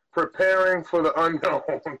just preparing for the unknown.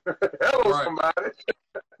 Hello, somebody.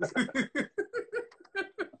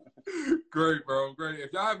 Great, bro. Great.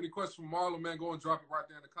 If y'all have any questions for Marlon, man, go and drop it right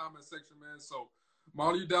there in the comment section, man. So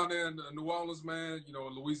Marlon, you down there in New Orleans, man, you know,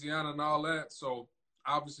 Louisiana and all that. So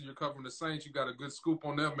obviously you're covering the Saints. You got a good scoop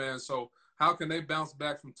on them, man. So how can they bounce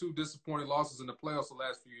back from 2 disappointing losses in the playoffs the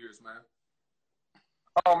last few years, man?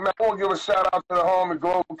 Oh, man, I want to give a shout-out to the homie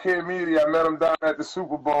Global Kid Media. I met him down at the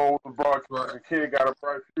Super Bowl. The broadcast. Right. The kid got a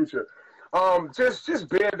bright future. Just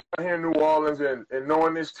being down here in New Orleans and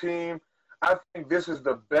knowing this team, I think this is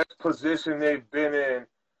the best position they've been in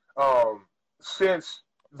since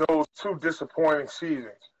those 2 disappointing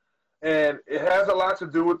seasons. And it has a lot to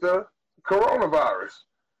do with the coronavirus.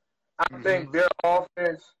 I think their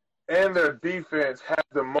offense and their defense have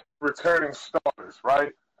the most returning starters,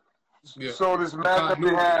 right? Yeah. So this matchup they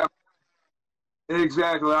have,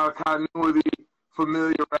 exactly, our continuity,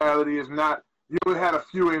 familiarity is not, you only had a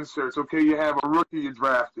few inserts, okay? You have a rookie you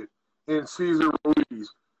drafted in Cesar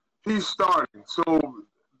Ruiz. He's starting. So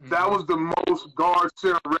that was the most guard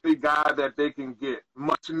center ready guy that they can get,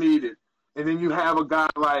 much needed. And then you have a guy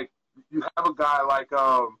like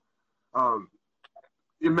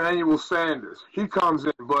Emmanuel Sanders. He comes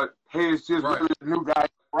in, but hey, it's just really a new guy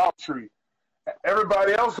route tree.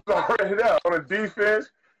 Everybody else is already there on the defense.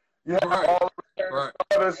 You have all the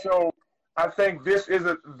starters. So I think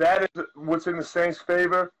that is what's in the Saints'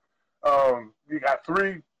 favor. You got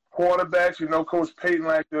 3 quarterbacks. You know, Coach Payton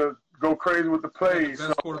likes to go crazy with the plays.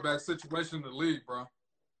 Best quarterback situation in the league, bro.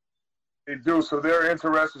 They do. So they're an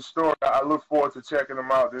interesting story. I look forward to checking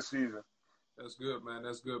them out this season. That's good, man.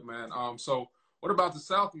 That's good, man. So what about the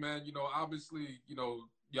South, man? You know, obviously, you know,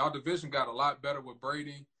 y'all division got a lot better with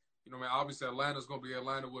Brady. You know, man, obviously Atlanta's going to be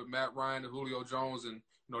Atlanta with Matt Ryan and Julio Jones, and,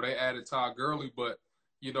 you know, they added Todd Gurley. But,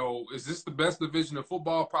 you know, is this the best division in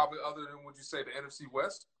football, probably other than, would you say, the NFC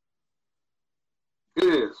West? It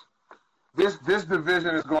is. This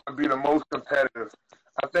division is going to be the most competitive.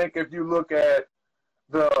 I think if you look at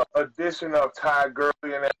the addition of Todd Gurley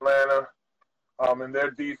in Atlanta, and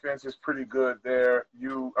their defense is pretty good there.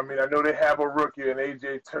 I know they have a rookie, an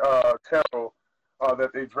A.J. Terrell,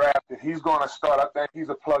 that they drafted. He's going to start. I think he's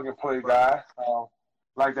a plug-and-play guy,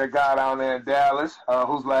 like that guy down there in Dallas,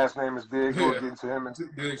 whose last name is Diggs. We'll get into him.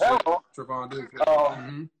 Trevon Diggs.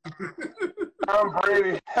 Tom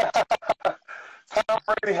Brady. Tom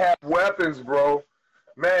Brady has weapons, bro.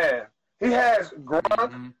 Man, he has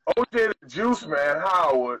Gronk, O.J. the Juice Man,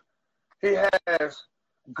 Howard. He has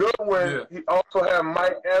Goodwin. Yeah. He also has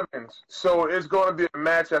Mike Evans. So it's going to be a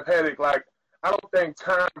matchup headache. Like, I don't think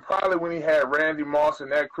Tom, probably when he had Randy Moss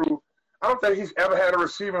and that crew, I don't think he's ever had a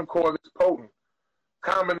receiving core this potent.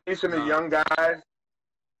 Combination of young guys.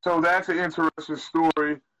 So that's an interesting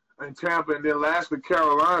story in Tampa. And then lastly,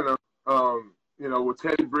 Carolina, you know, with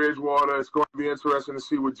Teddy Bridgewater, it's going to be interesting to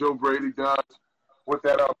see what Joe Brady does with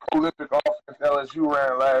that prolific offense LSU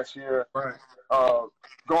ran last year. Right.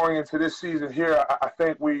 Going into this season here, I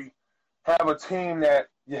think we have a team that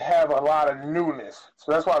you have a lot of newness.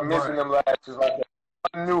 So that's why I'm missing them last year. Like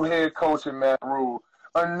a new head coach in Matt Rule,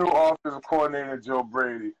 a new offensive coordinator, Joe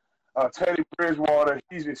Brady. Teddy Bridgewater,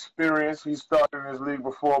 he's experienced. He's started in this league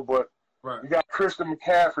before, but you got Christian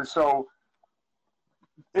McCaffrey. So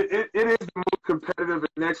it is the most competitive.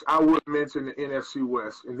 And next, I would mention the NFC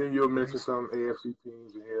West, and then you'll mention some AFC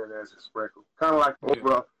teams in here and there's a sprinkle. Kind of like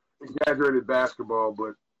over exaggerated basketball,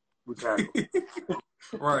 but we tackle.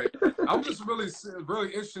 Right. I'm just really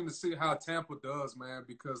interested to see how Tampa does, man,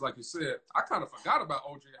 because like you said, I kind of forgot about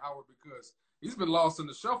O.J. Howard because he's been lost in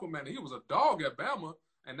the shuffle, man. He was a dog at Bama,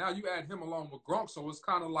 and now you add him along with Gronk, so it's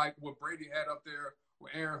kind of like what Brady had up there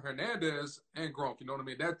with Aaron Hernandez and Gronk, you know what I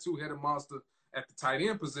mean? That two-headed monster at the tight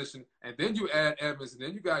end position, and then you add Evans, and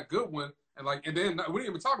then you got Goodwin, and then we didn't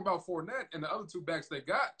even talk about Fournette and the other 2 backs they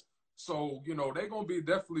got. So, you know, they're going to be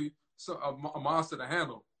definitely a monster to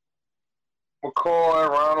handle. McCoy,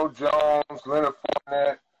 Ronald Jones, Leonard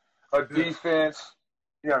Fournette, defense,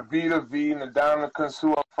 you got Vita V and the Dominican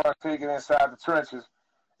Sue up front taking inside the trenches.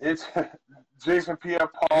 It's Jason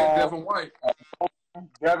Pierre-Paul. And Devin White.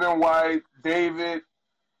 Devin White, David.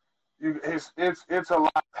 It's a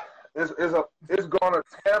lot. It's going to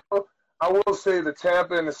Tampa. I will say the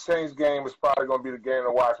Tampa and the Saints game is probably going to be the game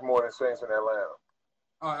to watch more than Saints and Atlanta.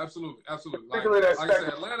 Oh, absolutely. Like I said,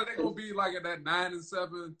 Atlanta, they're going to be like at that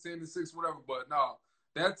 9-7, 10-6, whatever. But no,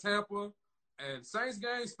 that Tampa and Saints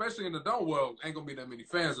game, especially in the Dome world, ain't going to be that many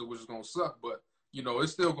fans, which is going to suck. But, you know,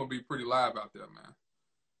 it's still going to be pretty live out there, man.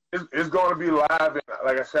 It's going to be live. And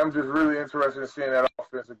like I said, I'm just really interested in seeing that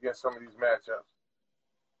offense against some of these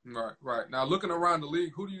matchups. Right. Now, looking around the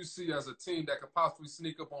league, who do you see as a team that could possibly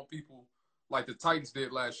sneak up on people like the Titans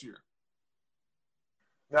did last year?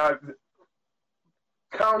 Now,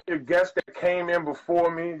 count your guests that came in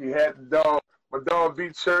before me. You had the dog My dog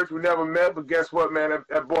beat Church. We never met, but guess what, man?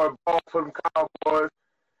 That boy balled for them Cowboys.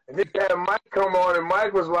 And he had Mike come on, and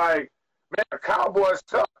Mike was like, man, the Cowboys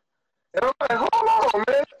suck. And I'm like, hold on,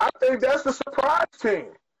 man. I think that's the surprise team.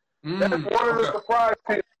 That's one of the surprise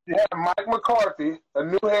teams. You have Mike McCarthy, a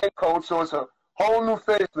new head coach, so it's a whole new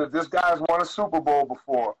facelift. This guy's won a Super Bowl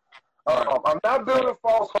before. I'm not building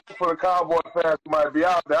false hope for the Cowboy fans who might be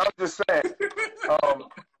out there. I'm just saying. You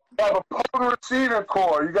have a potent receiving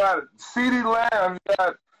core. You got CeeDee Lamb. You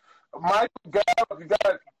got Michael Gallup. You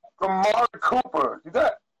got Amari Cooper. You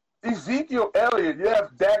got Ezekiel Elliott. You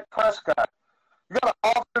have Dak Prescott. You got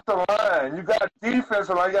an offensive line. You got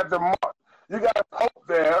defensive line. You got you got Pope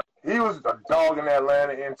there. He was a dog in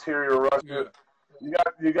Atlanta interior rusher. Yeah.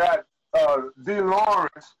 You got D.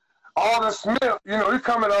 Lawrence. Alden Smith, you know, he's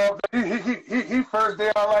coming off. He first day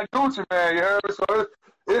out like Gucci, man. You heard me? So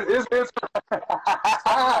it's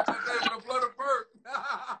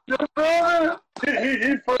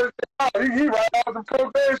he first day out. He right off the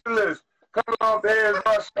probation list. Coming off the edge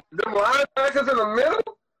rush. Them linebackers in the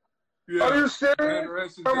middle? Yeah. Are you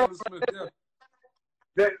serious? Come on,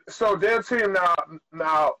 so their team now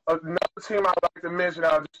another team I'd like to mention,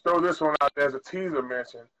 I'll just throw this one out there as a teaser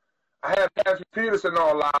mention. I had Patrick Peterson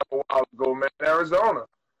on live a while ago, man, Arizona.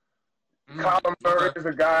 Colin Murray is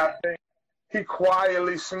a guy, I think he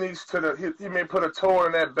quietly sneaks to he may put a toe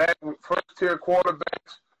in that back with first-tier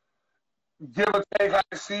quarterbacks. Give or take how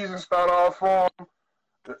the season start off for him.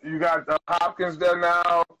 You got Hopkins there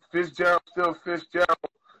now, Fitzgerald still Fitzgerald.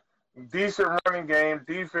 Decent running game.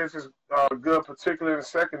 Defense is good, particularly in the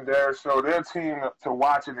secondary. So their team to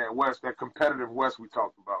watch in that West, that competitive West we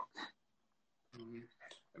talked about.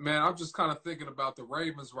 Man, I'm just kind of thinking about the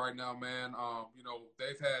Ravens right now, man. You know,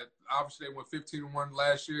 they've had – obviously they went 15-1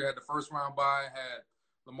 last year, had the first round bye, had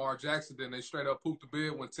Lamar Jackson. Then they straight up pooped the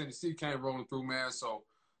bed when Tennessee came rolling through, man. So,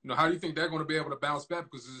 you know, how do you think they're going to be able to bounce back?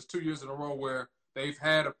 Because this is 2 years in a row where they've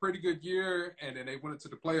had a pretty good year, and then they went into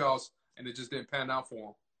the playoffs, and it just didn't pan out for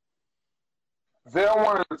them. They're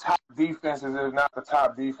one of the top defenses, if not the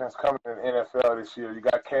top defense, coming in the NFL this year. You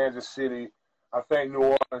got Kansas City. I think New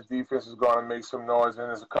Orleans defense is going to make some noise, and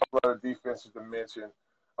there's a couple other defenses to mention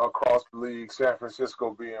across the league, San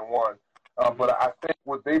Francisco being one. But I think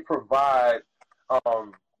what they provide,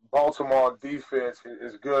 Baltimore defense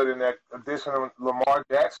is good in that addition of Lamar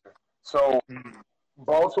Jackson. So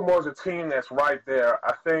Baltimore's a team that's right there.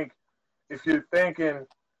 I think if you're thinking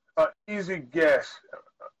easy guess,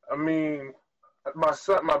 I mean, my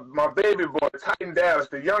son, my baby boy, Titan Dallas,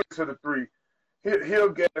 the youngest of the three, he'll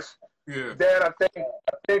guess. Yeah. Dad, I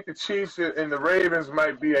think the Chiefs and the Ravens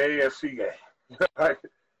might be an AFC game.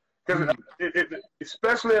 Because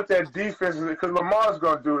especially if that defense is – because Lamar's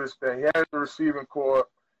going to do this thing. He has a receiving core.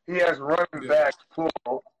 He has running backs,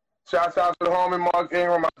 plural. Shouts out to the homie Mark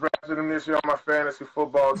Ingram. I drafted him this year on my fantasy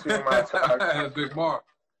football team. Big Mark.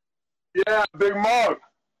 Yeah, Big Mark.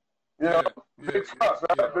 You know, big trust.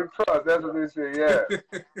 Big trust. That's what they say, yeah.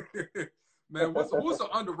 Man, what's an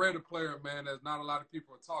underrated player, man, that not a lot of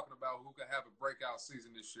people are talking about who could have a breakout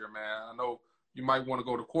season this year, man? I know you might want to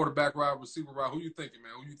go to quarterback route, receiver route. Who you thinking,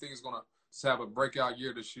 man? Who you think is going to have a breakout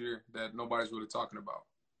year this year that nobody's really talking about?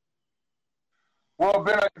 Well,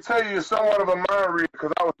 Ben, I can tell you somewhat of a mind reader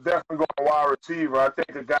because I was definitely going wide receiver. I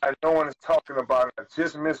think the guy no one is talking about, and I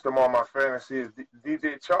just missed him on my fantasy, is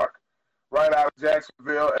DJ Chuch, right out of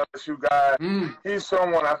Jacksonville, LSU guy. He's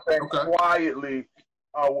someone I think quietly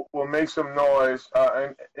will make some noise.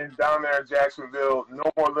 And down there in Jacksonville, no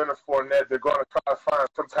more Leonard Fournette. They're going to try to find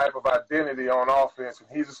some type of identity on offense, and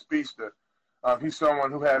he's a speedster. He's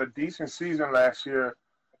someone who had a decent season last year,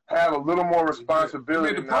 have a little more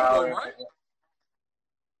responsibility now. Right?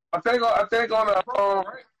 I think on the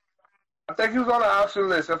I think he was on the option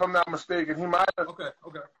list, if I'm not mistaken. He might have. Okay.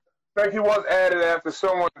 I think he was added after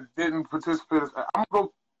someone didn't participate. I'm going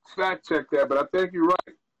to fact check that, but I think you're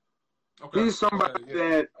right. Okay. He's somebody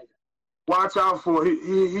that watch out for.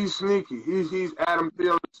 He's sneaky. He's Adam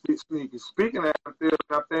Thielen sneaky. Speaking of Adam Thielen,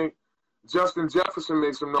 I think Justin Jefferson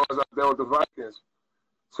makes some noise out there with the Vikings.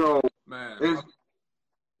 So, man, hey,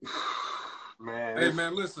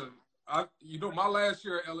 man, listen. My last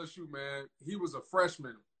year at LSU, man, he was a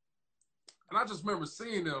freshman. And I just remember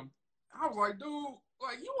seeing him. I was like, dude,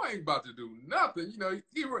 like, you ain't about to do nothing. You know,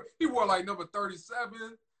 he wore like number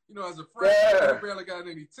 37, you know, as a freshman. He barely got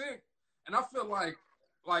any tick. And I feel like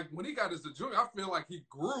when he got as a junior, I feel like he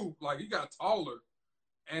grew, like he got taller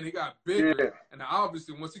and he got bigger. Yeah. And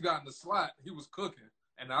obviously, once he got in the slot, he was cooking.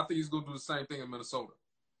 And I think he's going to do the same thing in Minnesota.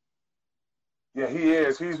 Yeah, he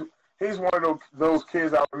is. He's one of those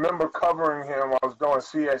kids. I remember covering him. I was doing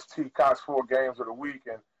CST Cox 4 games of the week,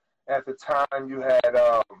 and at the time you had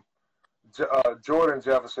Jordan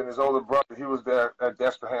Jefferson, his older brother, he was there at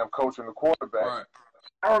Dexterham coaching the quarterback. Right.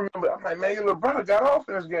 I remember, I'm like, man, your little brother got off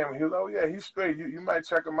in this game. And he was, oh, yeah, he's straight. You might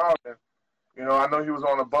check him out. And, you know, I know he was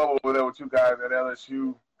on a bubble over there with you guys at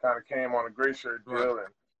LSU, kind of came on a gray shirt deal. Right.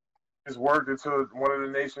 And just worked into one of the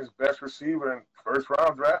nation's best receiver and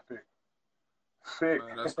first-round draft pick. Sick.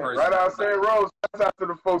 Man, that's crazy. Right out St. Rose. That's out to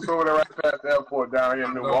the folks over there right past the airport down here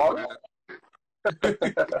in New Orleans.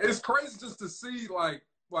 It's crazy just to see, like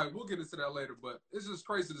we'll get into that later, but it's just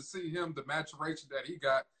crazy to see him, the maturation that he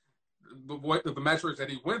got, the maturation that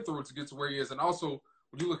he went through to get to where he is. And also,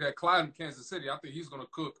 when you look at Clyde in Kansas City, I think he's going to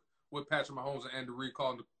cook with Patrick Mahomes and Andy Reid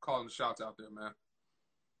calling the shots out there, man.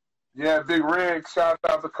 Yeah, Big Red, shout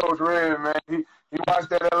out to Coach Red, man. He watched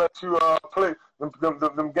that LSU play,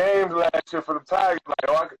 them games last year for the Tigers. Like,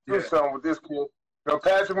 oh, I could do something with this kid. You know,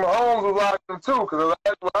 Patrick Mahomes was watching him too, because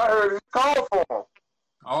that's what I heard he called for him.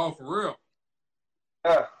 Oh, for real?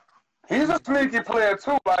 Yeah. He's a sneaky player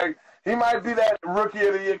too. Like, he might be that rookie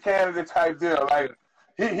of the year candidate type deal. Like,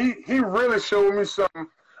 he really showed me something.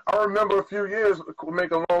 I remember a few years, to make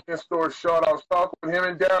a long story short, I was talking with him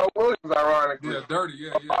and Darrell Williams, ironically. Yeah, Dirty,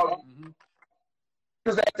 yeah.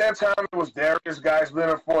 Because at that time, it was Darius Guys,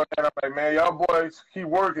 Leonard Ford, and I'm like, man, y'all boys keep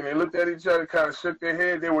working. They looked at each other, kind of shook their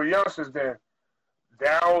head. They were youngsters then.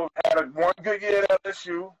 Darrell had one good year at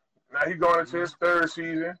LSU. Now he's going into his third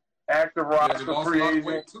season. Active roster, free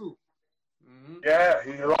agent. Too. Yeah,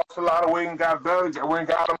 he lost a lot of weight and got better. Went and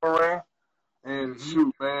got him a ring. And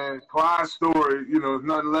shoot, man, Clyde's story, you know, is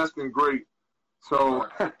nothing less than great. So,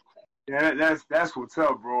 yeah, that's what's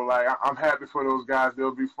up, bro. Like, I'm happy for those guys.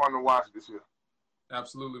 They'll be fun to watch this year.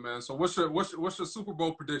 Absolutely, man. So, what's your Super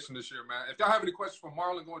Bowl prediction this year, man? If y'all have any questions for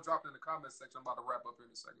Marlon, go and drop it in the comment section. I'm about to wrap up here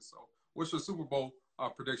in a second. So, what's your Super Bowl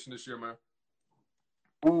prediction this year, man?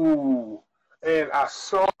 Ooh, and I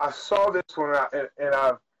saw this one, and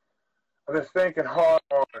I've been thinking hard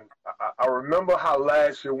on. I remember how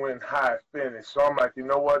last year went high finished, so I'm like, you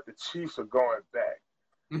know what? The Chiefs are going back.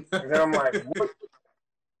 And then I'm like,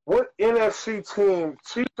 what NFC team?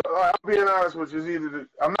 Chiefs. I'll be honest with you.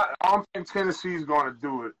 I don't think Tennessee's going to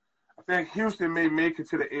do it. I think Houston may make it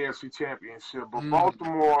to the AFC Championship, but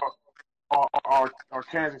Baltimore or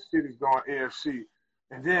Kansas City's going AFC.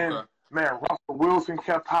 And then, man, Russell Wilson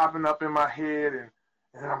kept popping up in my head, and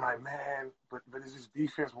then I'm like, man, but is this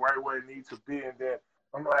defense right where it needs to be? And then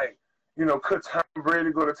I'm like, you know, could Tom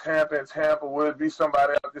Brady go to Tampa, and Tampa would be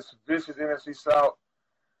somebody else, this vicious NFC South?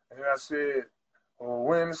 And then I said, well,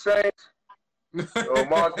 win the Saints, go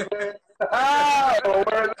marching in. Oh,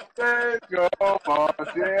 win the Saints, go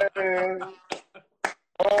marching in.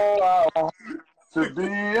 Oh, I want to be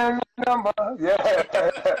in the number. Yeah.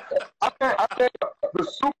 I think the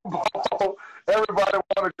Super Bowl everybody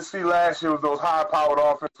wanted to see last year was those high-powered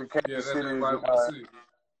offensive Kansas City.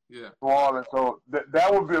 Yeah. New Orleans. So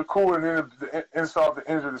that would be a cool and then the insult to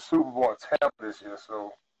injure the Super Bowl in Tampa this year.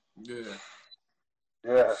 So yeah.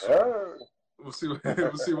 So, we'll see what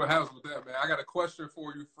happens with that, man. I got a question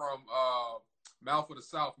for you from Mouth of the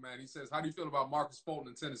South, man. He says, how do you feel about Marcus Fulton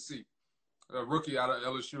in Tennessee? A rookie out of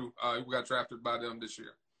LSU who got drafted by them this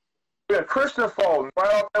year. Yeah, Christian Fulton,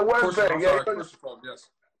 right off that West Bank. Christian Fulton, yes.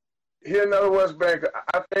 He's another West Bank.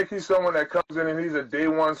 I think he's someone that comes in and he's a day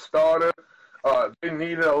one starter. They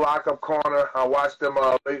needed a lockup corner. I watched them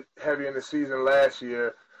late, heavy in the season last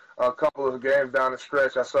year. A couple of games down the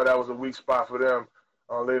stretch, I saw that was a weak spot for them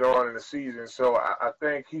later on in the season. So I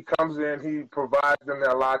think he comes in, he provides them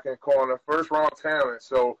that lock-in corner, first-round talent.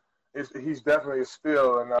 So he's definitely a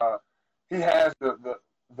steal, and he has the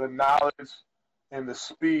knowledge and the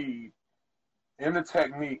speed and the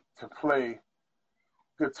technique to play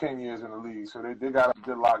good 10 years in the league. So they got a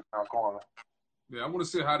good lockdown corner. Yeah, I want to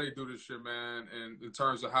see how they do this shit, man. And in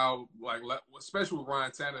terms of how, like, especially with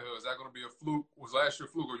Ryan Tannehill, is that going to be a fluke? Was last year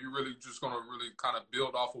a fluke, or are you really just going to really kind of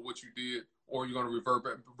build off of what you did, or are you going to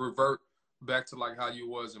revert back to like how you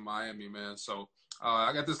was in Miami, man? So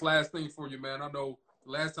I got this last thing for you, man. I know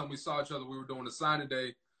the last time we saw each other, we were doing the signing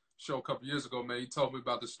day show a couple years ago, man. You told me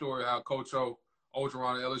about the story how Coach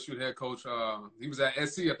Orgeron, LSU head coach, he was at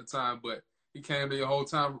SC at the time, but he came there your whole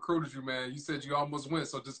time, recruited you, man. You said you almost went,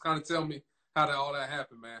 so just kind of tell me how did all that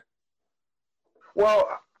happen, man?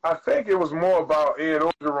 Well, I think it was more about Ed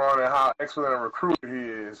Orgeron and how excellent a recruiter he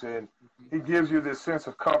is, and he gives you this sense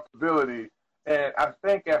of comfortability. And I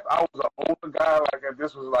think if I was an older guy, like if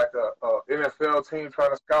this was like a NFL team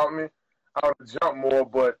trying to scout me, I would have jumped more.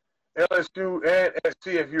 But LSU and SC,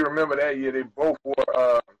 if you remember that year, they both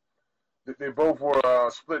were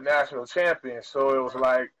split national champions. So it was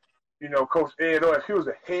like, you know, Coach Ed, if he was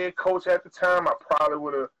a head coach at the time, I probably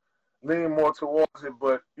would have leaned more towards it.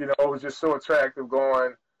 But, you know, it was just so attractive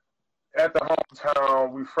going at the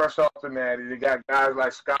hometown. We fresh off the natty. They got guys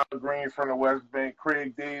like Skylar Green from the West Bank,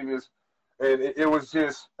 Craig Davis, and it was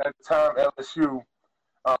just at the time LSU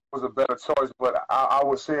was a better choice. But I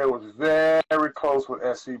would say it was very close with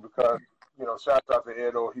SC because shout out to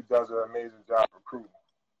Edo. He does an amazing job recruiting.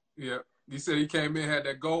 Yeah, he said he came in, had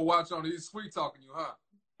that gold watch on. He's sweet talking you, huh?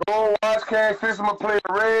 Gold watch, came, Fisherman played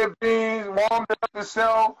the red beans, warmed up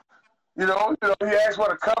himself. He asked where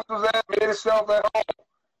the cups was at, made himself at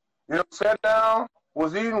home. Sat down,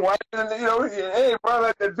 was eating, watching. Hey,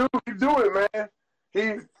 brother, the dude, he do it, man.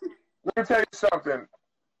 Let me tell you something.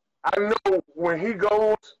 I know when he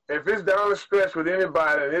goes, if it's down the stretch with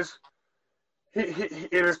anybody, and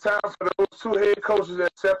it is time for those two head coaches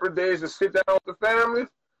at separate days to sit down with the families.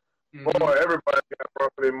 Boy, everybody got run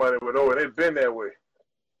for their money with over. They've been that way.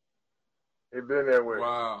 They've been that way.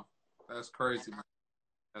 Wow, that's crazy, man.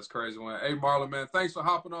 That's crazy, man. Hey, Marlon, man, thanks for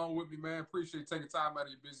hopping on with me, man. Appreciate taking time out of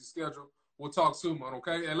your busy schedule. We'll talk soon, man.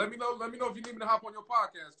 Okay, and let me know if you need me to hop on your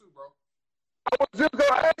podcast too, bro. I was just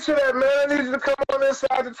gonna ask you that, man. I need you to come on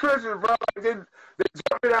inside the trenches, bro. They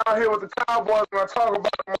jump me down here with the Cowboys when I talk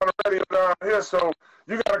about them on the radio down here. So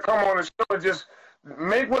you gotta come on the show and just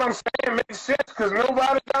make what I'm saying make sense, because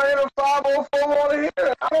nobody down here in 504 want to hear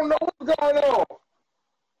it. I don't know what's going on.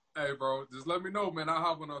 Hey, bro, just let me know, man. I'll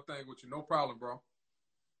hop on that thing with you. No problem, bro.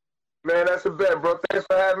 Man, that's a bet, bro. Thanks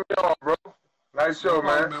for having me on, bro. Nice show, no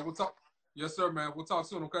problem, man. We'll talk. Yes, sir, man. We'll talk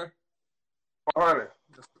soon, okay? 100.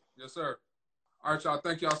 Yes, sir. All right, y'all.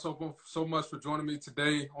 Thank y'all so much for joining me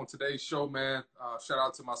today on today's show, man. Shout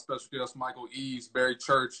out to my special guests, Michael Eaves, Barry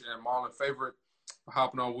Chuch, and Marlon Favorite for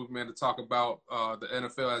hopping on with me, man, to talk about the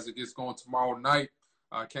NFL as it gets going tomorrow night.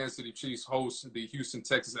 Kansas City Chiefs host the Houston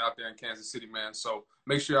Texans out there in Kansas City, man. So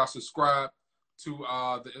make sure y'all subscribe to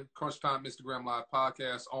the Crunch Time Instagram Live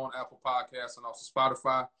podcast on Apple Podcasts and also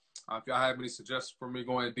Spotify. If y'all have any suggestions for me,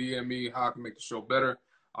 go ahead and DM me how I can make the show better.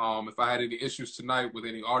 If I had any issues tonight with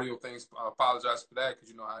any audio things, I apologize for that because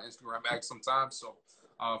you know how Instagram acts sometimes. So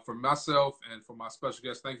for myself and for my special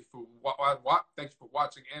guest, thank you for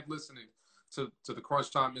watching and listening to the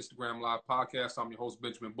Crunch Time Instagram Live podcast. I'm your host,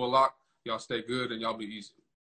 Benjamin Bullock. Y'all stay good and y'all be easy.